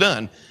almost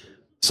done.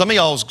 Some of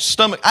y'all's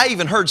stomach, I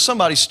even heard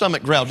somebody's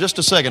stomach growl just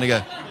a second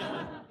ago.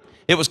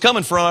 It was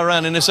coming from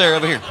around in this area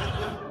over here.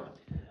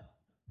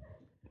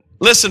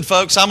 Listen,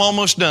 folks, I'm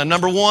almost done.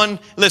 Number one,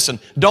 listen,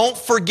 don't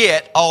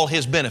forget all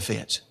His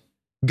benefits.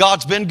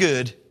 God's been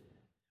good.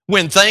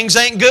 When things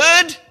ain't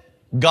good,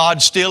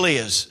 God still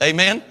is.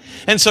 Amen?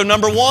 And so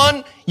number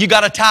one, you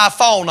got to tie a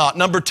fall knot.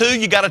 Number two,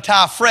 you got to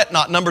tie a fret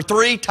knot. Number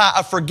three, tie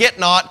a forget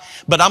knot.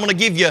 But I'm going to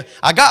give you,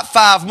 I got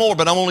 5 more,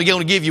 but I'm only going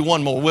to give you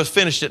 1 more. We'll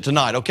finish it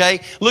tonight, okay?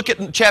 Look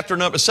at chapter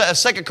number,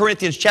 2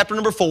 Corinthians chapter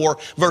number 4,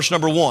 verse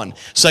number 1.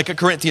 2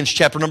 Corinthians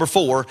chapter number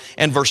 4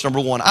 and verse number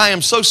 1. I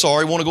am so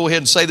sorry, I want to go ahead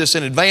and say this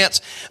in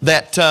advance,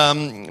 that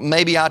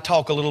maybe I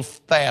talk a little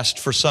fast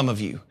for some of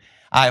you.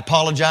 I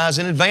apologize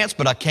in advance,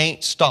 but I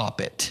can't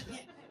stop it.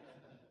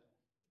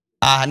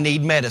 I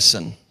need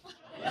medicine.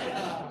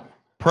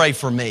 Pray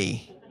for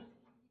me.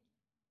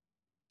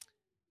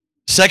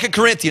 2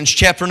 Corinthians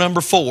chapter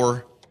number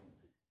 4,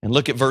 and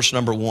look at verse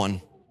number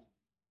 1.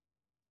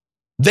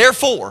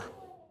 Therefore,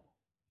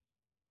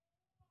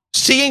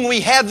 seeing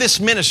we have this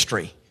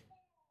ministry.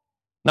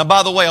 Now,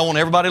 by the way, I want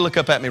everybody to look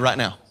up at me right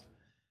now.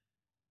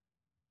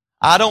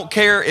 I don't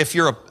care if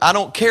you're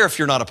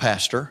not a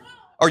pastor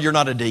or you're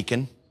not a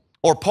deacon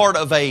or part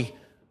of an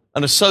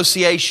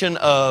association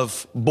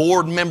of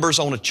board members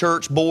on a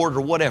church board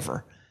or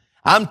whatever.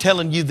 I'm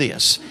telling you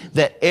this,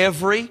 that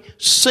every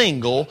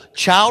single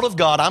child of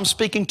God I'm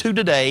speaking to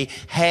today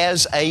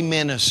has a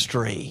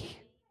ministry.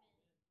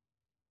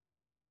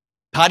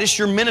 Titus,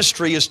 your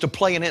ministry is to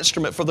play an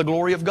instrument for the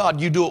glory of God.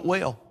 You do it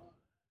well.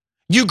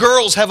 You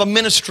girls have a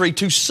ministry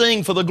to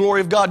sing for the glory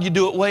of God. You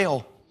do it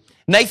well.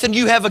 Nathan,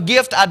 you have a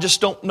gift. I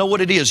just don't know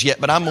what it is yet,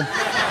 but I'm going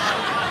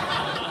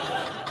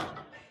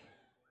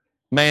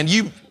Man,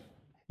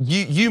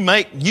 you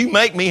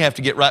make me have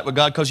to get right with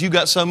God because you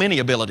got so many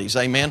abilities.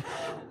 Amen.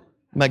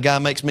 My guy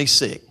makes me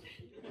sick.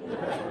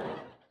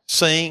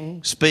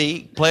 Sing,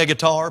 speak, play a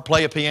guitar,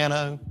 play a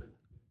piano.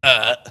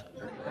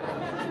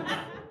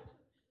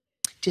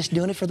 Just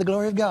doing it for the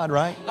glory of God,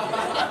 right?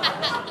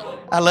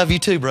 I love you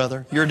too,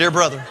 brother. You're a dear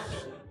brother.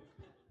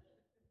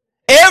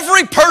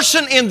 Every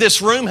person in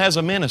this room has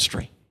a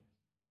ministry.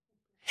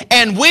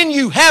 And when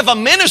you have a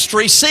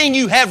ministry, seeing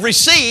you have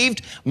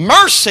received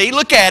mercy,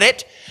 look at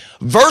it.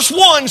 Verse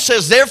 1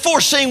 says,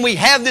 therefore, seeing we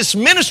have this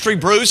ministry,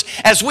 Bruce,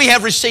 as we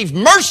have received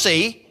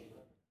mercy,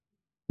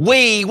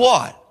 we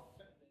what?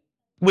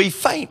 We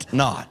faint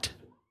not.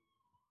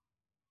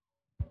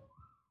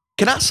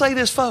 Can I say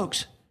this,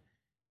 folks?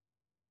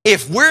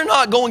 If we're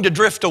not going to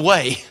drift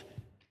away,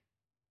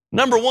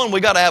 number one, we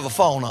got to have a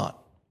fall knot.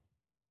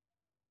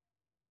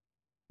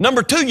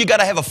 Number two, you got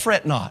to have a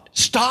fret knot.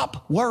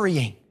 Stop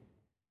worrying.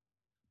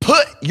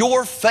 Put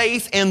your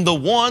faith in the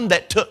one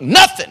that took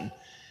nothing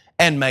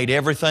and made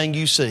everything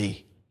you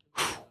see.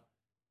 Whew.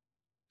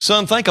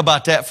 Son, think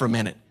about that for a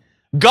minute.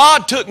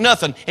 God took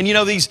nothing. And you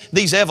know,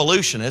 these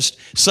evolutionists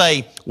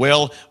say,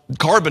 well,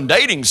 carbon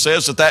dating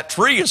says that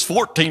tree is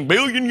 14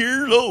 billion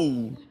years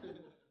old.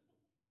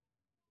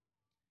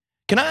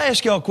 Can I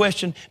ask y'all a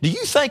question? Do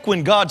you think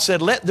when God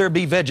said, let there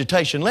be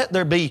vegetation, let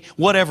there be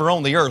whatever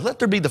on the earth, let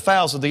there be the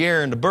fowls of the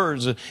air and the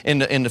birds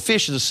and the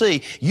fish of the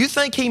sea, you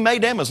think He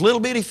made them as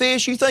little bitty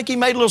fish? You think He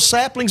made little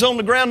saplings on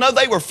the ground? No,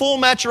 they were full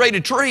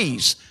maturated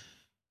trees.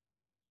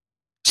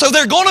 So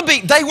they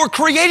were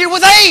created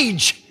with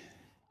age.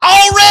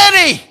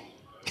 Already.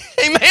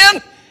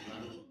 Amen.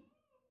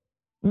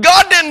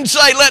 God didn't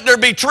say let there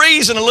be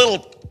trees and a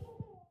little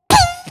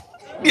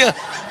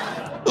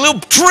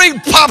tree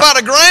pop out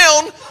of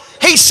ground.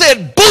 He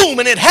said boom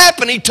and it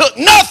happened. He took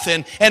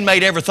nothing and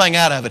made everything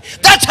out of it.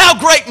 That's how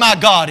great my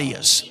God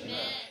is.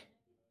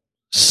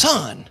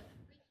 Son,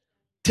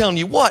 telling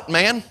you what,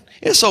 man,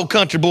 this old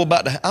country boy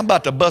I'm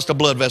about to bust a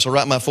blood vessel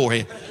right in my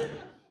forehead.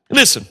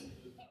 Listen.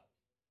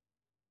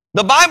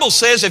 The Bible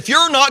says if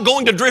you're not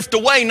going to drift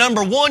away,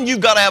 number one,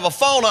 you've got to have a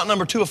fall knot.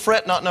 Number two, a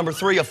fret knot. Number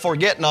three, a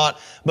forget knot.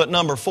 But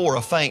number four,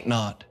 a faint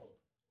knot.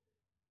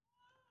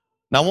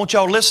 Now I want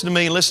y'all to listen to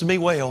me and listen to me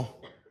well.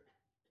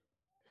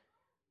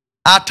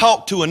 I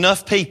talk to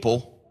enough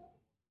people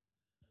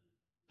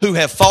who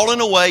have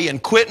fallen away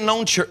and quit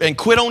on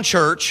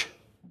church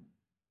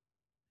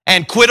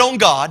and quit on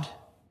God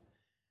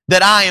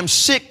that I am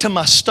sick to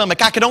my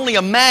stomach. I can only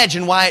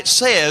imagine why it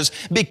says,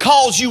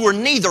 because you were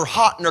neither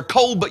hot nor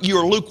cold, but you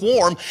are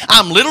lukewarm,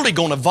 I'm literally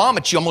going to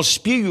vomit you. I'm going to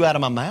spew you out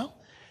of my mouth.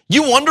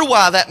 You wonder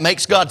why that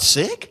makes God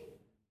sick?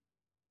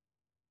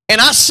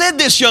 And I said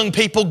this, young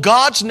people,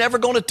 God's never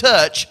going to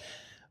touch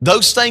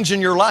those things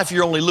in your life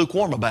you're only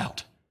lukewarm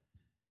about.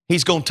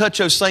 He's going to touch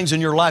those things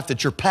in your life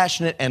that you're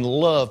passionate and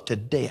love to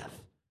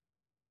death.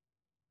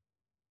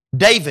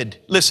 David,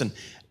 listen,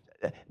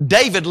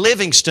 David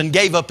Livingston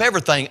gave up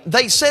everything.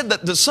 They said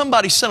that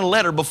somebody sent a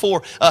letter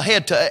before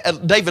ahead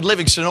to David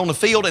Livingston on the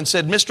field and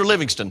said, Mr.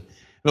 Livingston.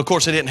 And of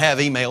course, they didn't have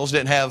emails,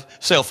 didn't have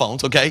cell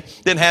phones, okay?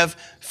 Didn't have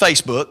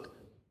Facebook.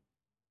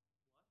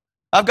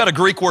 I've got a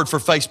Greek word for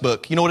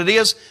Facebook. You know what it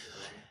is?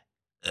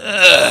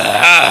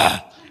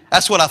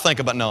 That's what I think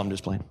about. No, I'm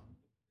just playing.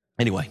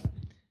 Anyway,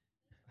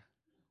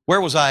 where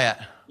was I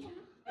at?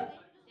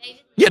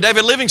 Yeah,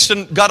 David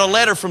Livingston got a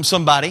letter from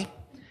somebody,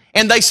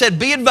 and they said,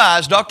 be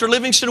advised, Dr.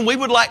 Livingston, we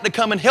would like to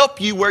come and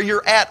help you where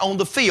you're at on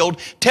the field.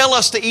 Tell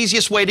us the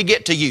easiest way to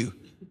get to you.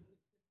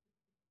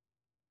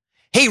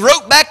 He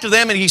wrote back to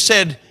them and he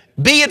said,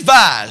 be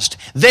advised,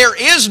 there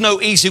is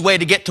no easy way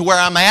to get to where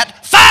I'm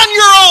at. Find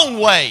your own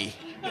way.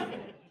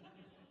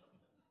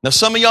 Now,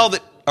 some of y'all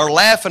that are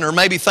laughing or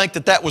maybe think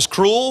that that was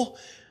cruel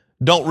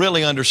don't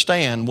really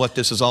understand what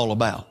this is all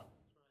about.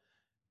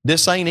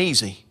 This ain't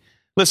easy.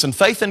 Listen,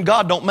 faith in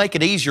God don't make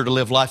it easier to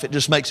live life. It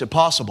just makes it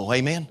possible.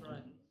 Amen?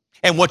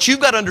 And what you've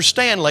got to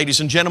understand, ladies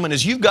and gentlemen,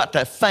 is you've got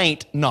to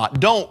faint not.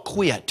 Don't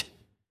quit.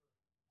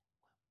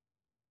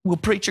 Well,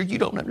 preacher, you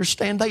don't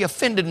understand. They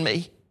offended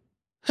me.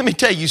 Let me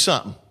tell you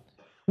something.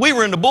 We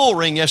were in the bull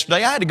ring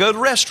yesterday. I had to go to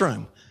the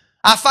restroom.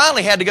 I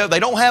finally had to go. They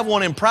don't have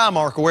one in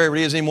Primark or wherever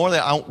it is anymore.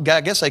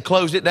 I guess they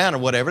closed it down or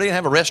whatever. They didn't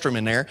have a restroom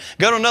in there.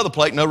 Go to another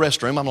place, no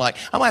restroom. I'm like,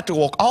 I'm going to have to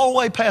walk all the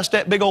way past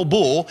that big old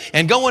bull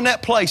and go in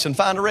that place and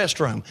find a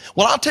restroom.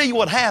 Well, I'll tell you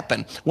what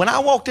happened. When I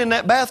walked in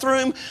that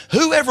bathroom,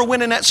 whoever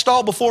went in that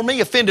stall before me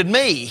offended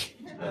me.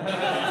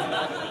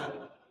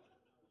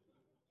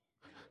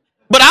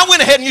 But I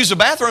went ahead and used the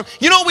bathroom.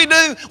 You know what we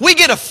do? We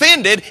get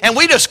offended and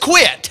we just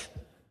quit.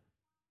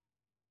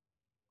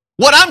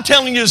 What I'm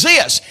telling you is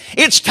this.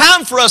 It's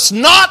time for us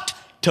not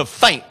to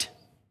faint.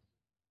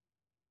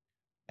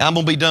 I'm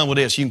going to be done with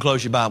this. You can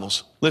close your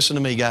Bibles. Listen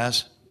to me,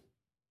 guys.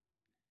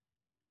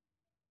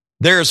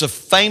 There is a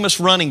famous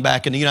running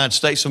back in the United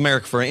States of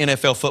America for an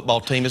NFL football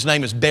team. His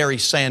name is Barry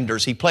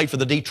Sanders. He played for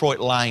the Detroit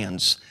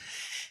Lions.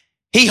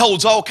 He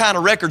holds all kind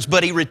of records,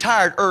 but he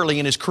retired early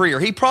in his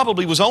career. He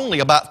probably was only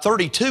about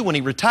 32 when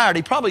he retired.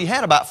 He probably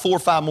had about 4 or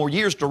 5 more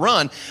years to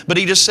run, but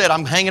he just said,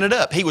 I'm hanging it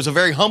up. He was a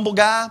very humble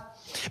guy.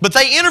 But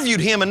they interviewed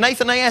him, and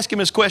Nathan, they asked him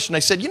this question. They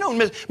said, you know,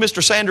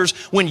 Mr. Sanders,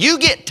 when you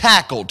get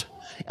tackled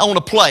on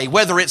a play,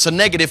 whether it's a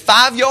negative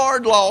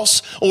 5-yard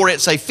loss or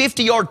it's a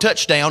 50-yard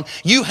touchdown,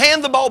 you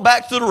hand the ball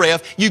back to the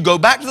ref, you go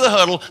back to the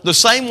huddle the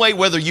same way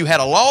whether you had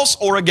a loss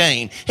or a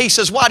gain. He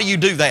says, why do you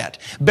do that?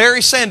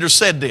 Barry Sanders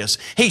said this.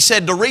 He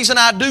said, the reason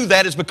I do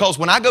that is because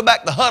when I go back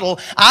to the huddle,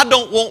 I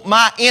don't want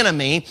my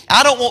enemy,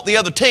 I don't want the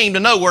other team to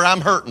know where I'm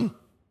hurting.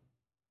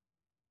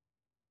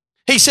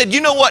 He said,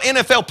 you know what?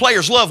 NFL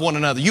players love one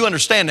another. You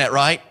understand that,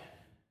 right?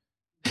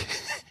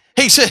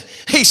 He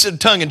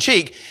said, tongue in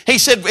cheek, he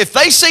said, if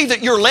they see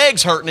that your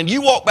leg's hurting and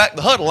you walk back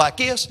the huddle like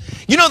this,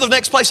 you know the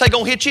next place they're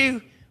going to hit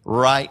you?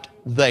 Right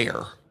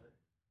there.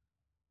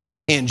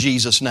 In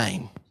Jesus'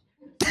 name.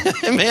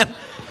 Amen.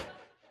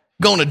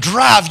 Going to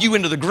drive you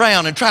into the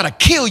ground and try to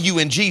kill you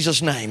in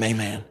Jesus' name.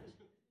 Amen.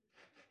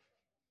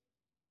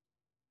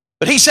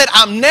 But he said,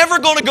 I'm never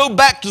going to go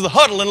back to the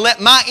huddle and let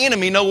my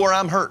enemy know where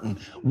I'm hurting.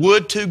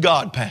 Would to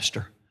God,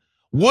 Pastor.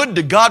 Would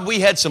to God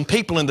we had some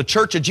people in the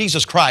Church of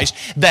Jesus Christ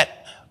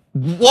that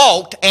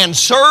walked and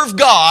served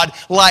God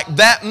like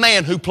that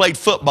man who played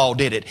football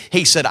did it.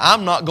 He said,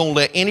 I'm not going to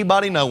let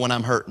anybody know when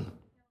I'm hurting.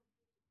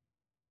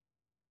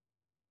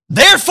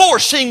 Therefore,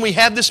 seeing we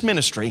have this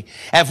ministry,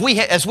 as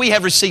we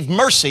have received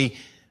mercy,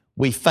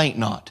 we faint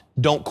not.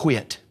 Don't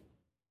quit.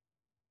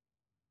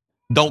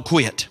 Don't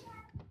quit.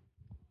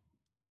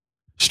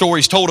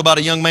 Stories told about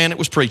a young man that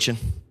was preaching.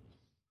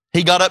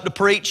 He got up to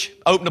preach,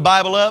 opened the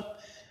Bible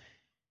up.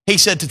 He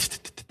said,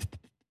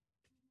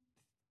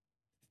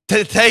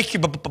 take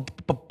your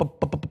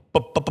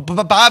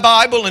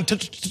Bible,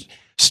 and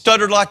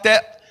stuttered like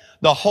that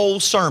the whole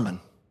sermon.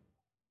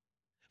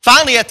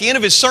 Finally, at the end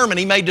of his sermon,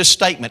 he made this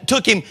statement.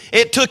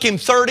 It took him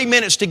 30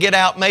 minutes to get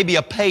out maybe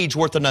a page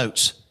worth of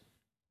notes.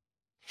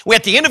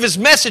 At the end of his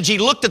message, he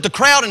looked at the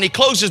crowd and he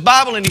closed his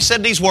Bible and he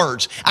said these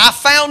words. I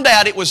found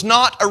out it was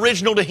not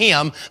original to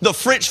him. The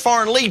French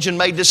Foreign Legion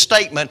made this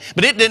statement,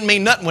 but it didn't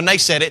mean nothing when they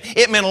said it.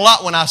 It meant a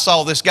lot when I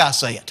saw this guy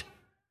say it.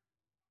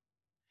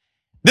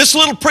 This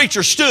little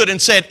preacher stood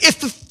and said,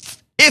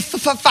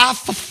 if I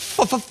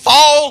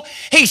fall,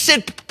 he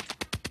said,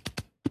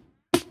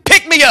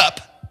 pick me up.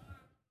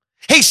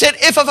 He said,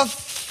 if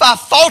I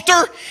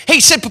falter, he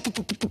said,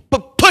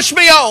 push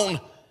me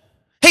on.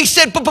 He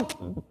said,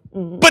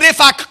 but if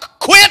I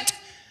quit,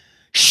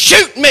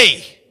 shoot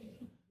me.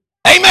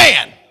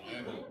 Amen.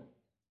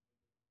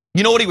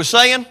 You know what he was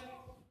saying?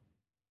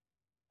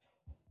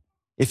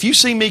 If you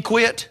see me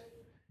quit,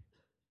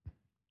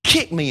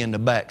 kick me in the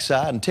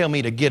backside and tell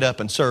me to get up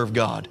and serve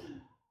God.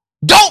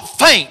 Don't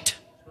faint.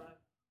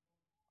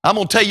 I'm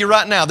going to tell you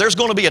right now, there's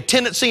going to be a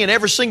tendency in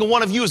every single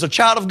one of you as a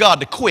child of God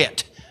to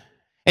quit.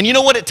 And you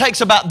know what? It takes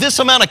about this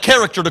amount of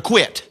character to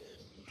quit.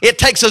 It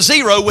takes a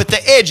 0 with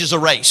the edges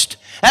erased.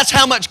 That's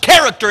how much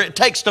character it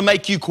takes to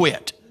make you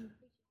quit.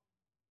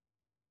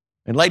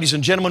 And ladies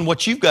and gentlemen,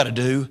 what you've got to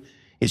do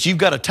is you've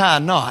got to tie a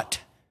knot,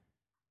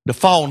 to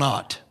fall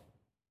not,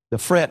 to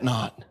fret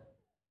not,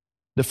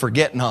 to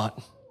forget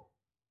not,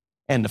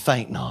 and to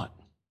faint not.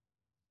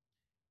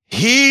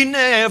 He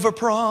never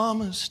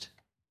promised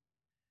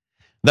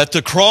that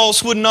the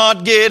cross would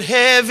not get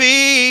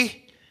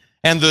heavy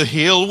and the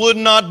hill would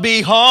not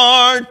be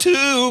hard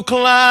to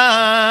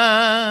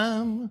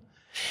climb.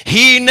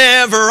 He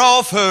never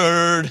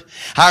offered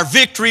our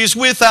victories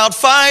without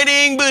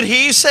fighting, but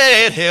He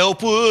said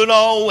help would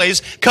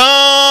always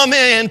come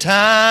in time.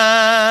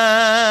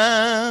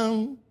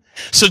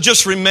 So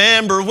just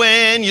remember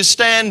when you're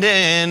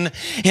standing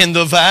in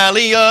the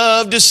valley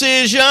of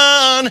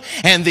decision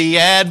and the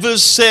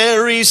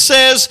adversary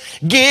says,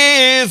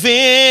 give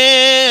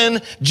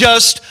in,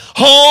 just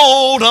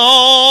hold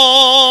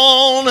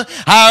on.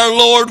 Our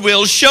Lord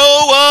will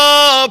show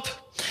up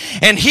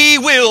and He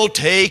will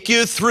take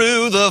you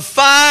through the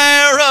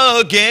fire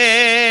again.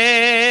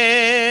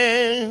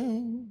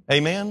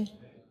 Amen?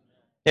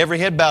 Every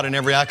head bowed and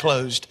every eye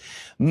closed.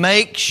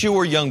 Make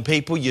sure, young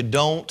people, you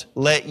don't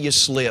let you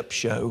slip,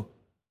 show.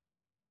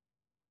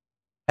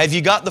 Have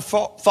you got the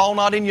fall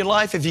not in your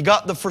life? Have you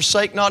got the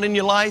forsake not in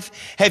your life?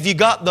 Have you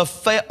got the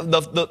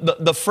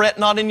fret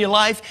not in your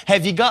life?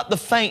 Have you got the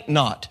faint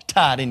not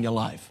tied in your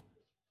life?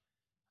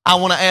 I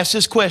want to ask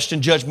this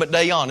question, Judgment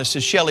Day honest,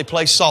 as Shelley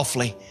plays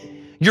softly.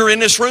 You're in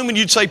this room and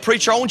you'd say,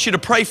 preacher, I want you to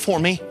pray for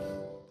me.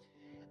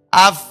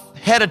 I've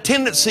had a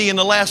tendency in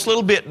the last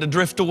little bit to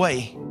drift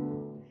away,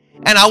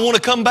 and I want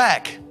to come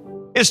back.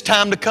 It's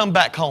time to come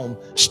back home.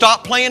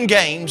 Stop playing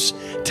games.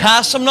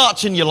 Tie some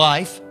knots in your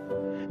life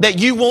that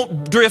you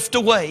won't drift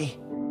away.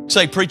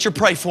 Say, preacher,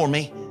 pray for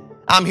me.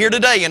 I'm here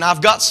today and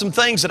I've got some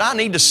things that I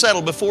need to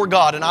settle before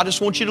God, and I just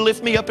want you to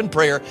lift me up in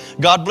prayer.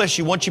 God bless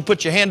you. Once you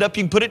put your hand up,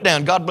 you can put it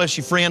down. God bless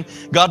you, friend.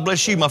 God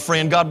bless you, my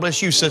friend. God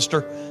bless you,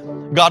 sister.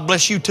 God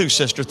bless you too,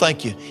 sister.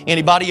 Thank you.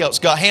 Anybody else?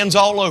 Got hands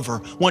all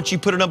over. Once you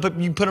put it up,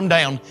 you put them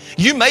down.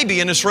 You may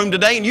be in this room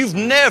today and you've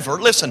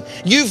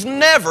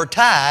never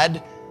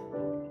tied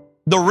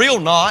the real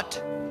knot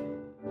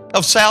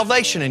of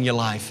salvation in your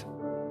life.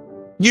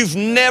 You've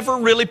never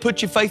really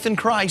put your faith in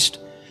Christ.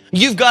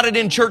 You've got it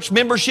in church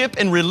membership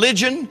and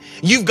religion.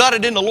 You've got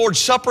it in the Lord's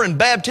Supper and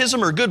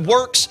baptism or good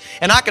works.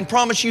 And I can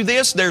promise you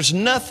this, there's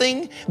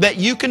nothing that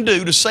you can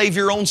do to save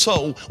your own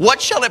soul. What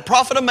shall it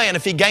profit a man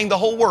if he gain the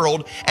whole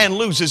world and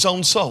lose his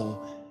own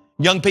soul?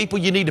 Young people,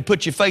 you need to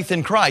put your faith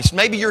in Christ.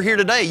 Maybe you're here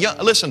today,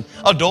 listen,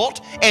 adult,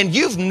 and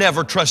you've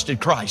never trusted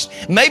Christ.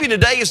 Maybe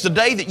today is the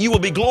day that you will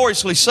be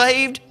gloriously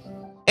saved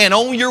and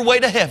on your way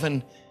to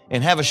heaven,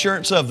 and have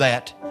assurance of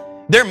that.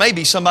 There may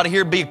be somebody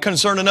here be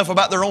concerned enough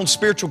about their own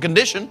spiritual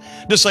condition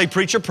to say,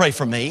 preacher, pray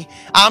for me.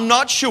 I'm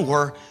not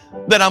sure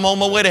that I'm on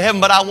my way to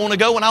heaven, but I want to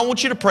go and I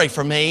want you to pray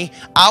for me.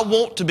 I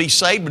want to be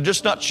saved, but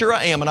just not sure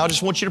I am, and I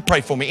just want you to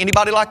pray for me.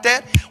 Anybody like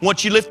that?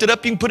 Once you lift it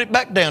up, you can put it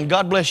back down.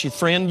 God bless you,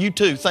 friend. You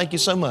too. Thank you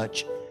so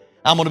much.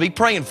 I'm going to be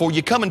praying for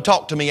you. Come and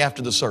talk to me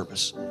after the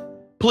service.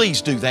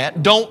 Please do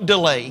that. Don't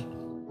delay.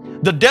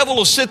 The devil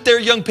will sit there,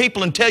 young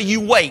people, and tell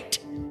you, wait.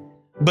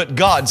 But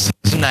God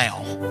says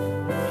now.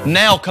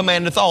 Now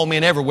commandeth all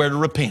men everywhere to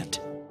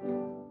repent.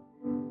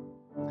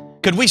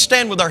 Could we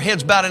stand with our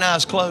heads bowed and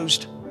eyes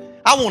closed?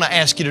 I want to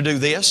ask you to do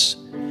this.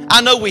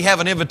 I know we have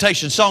an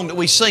invitation song that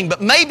we sing,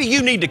 but maybe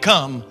you need to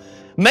come.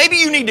 Maybe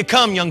you need to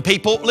come, young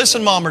people.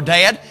 Listen, Mom or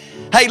Dad.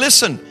 Hey,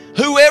 listen,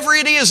 whoever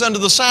it is under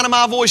the sound of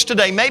my voice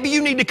today, maybe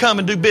you need to come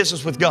and do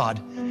business with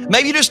God.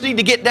 Maybe you just need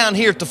to get down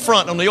here at the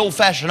front on the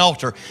old-fashioned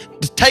altar,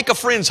 take a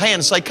friend's hand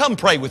and say, come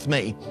pray with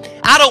me.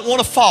 I don't want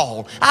to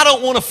fall. I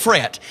don't want to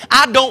fret.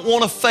 I don't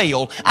want to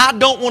fail. I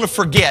don't want to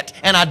forget.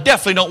 And I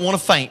definitely don't want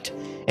to faint.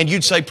 And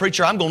you'd say,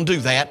 preacher, I'm going to do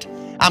that.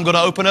 I'm going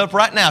to open up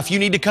right now. If you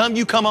need to come,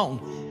 you come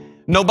on.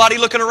 Nobody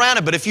looking around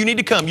it, but if you need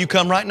to come, you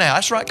come right now.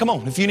 That's right. Come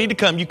on. If you need to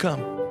come, you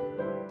come.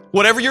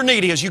 Whatever your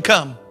need is, you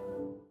come.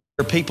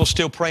 There are people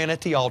still praying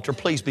at the altar.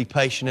 Please be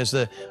patient as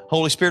the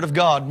Holy Spirit of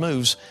God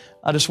moves.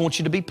 I just want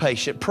you to be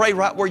patient. Pray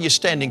right where you're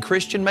standing,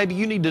 Christian. Maybe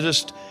you need to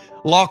just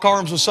lock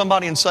arms with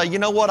somebody and say, you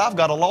know what? I've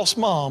got a lost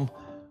mom.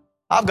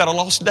 I've got a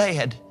lost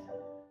dad.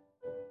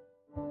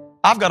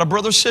 I've got a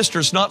brother or sister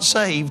that's not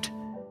saved.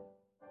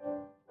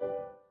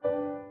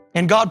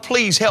 And God,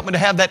 please help me to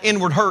have that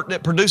inward hurt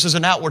that produces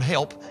an outward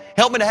help.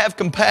 Help me to have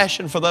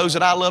compassion for those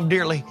that I love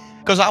dearly,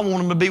 because I want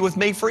them to be with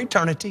me for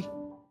eternity.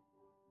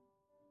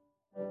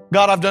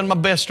 God, I've done my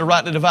best to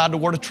rightly divide the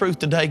word of truth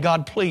today.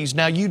 God, please,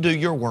 now you do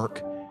your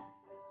work.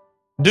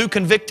 Do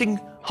convicting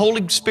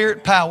Holy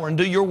Spirit power and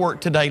do your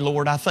work today,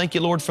 Lord. I thank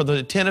you, Lord, for the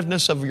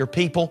attentiveness of your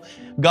people.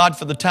 God,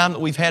 for the time that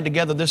we've had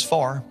together this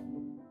far.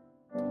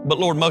 But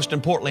Lord, most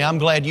importantly, I'm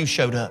glad you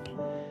showed up.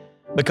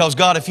 Because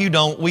God, if you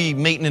don't, we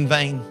meeting in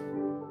vain.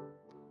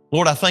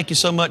 Lord, I thank you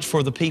so much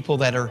for the people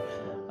that are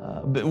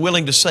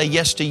willing to say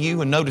yes to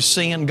you and no to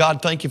sin.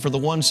 God, thank you for the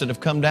ones that have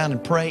come down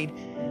and prayed.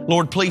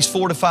 Lord, please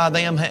fortify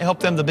them,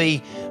 help them to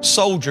be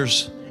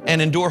soldiers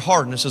and endure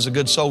hardness as a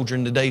good soldier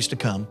in the days to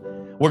come.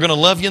 We're going to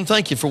love you and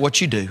thank you for what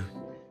you do,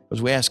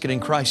 as we ask it in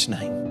Christ's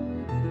name.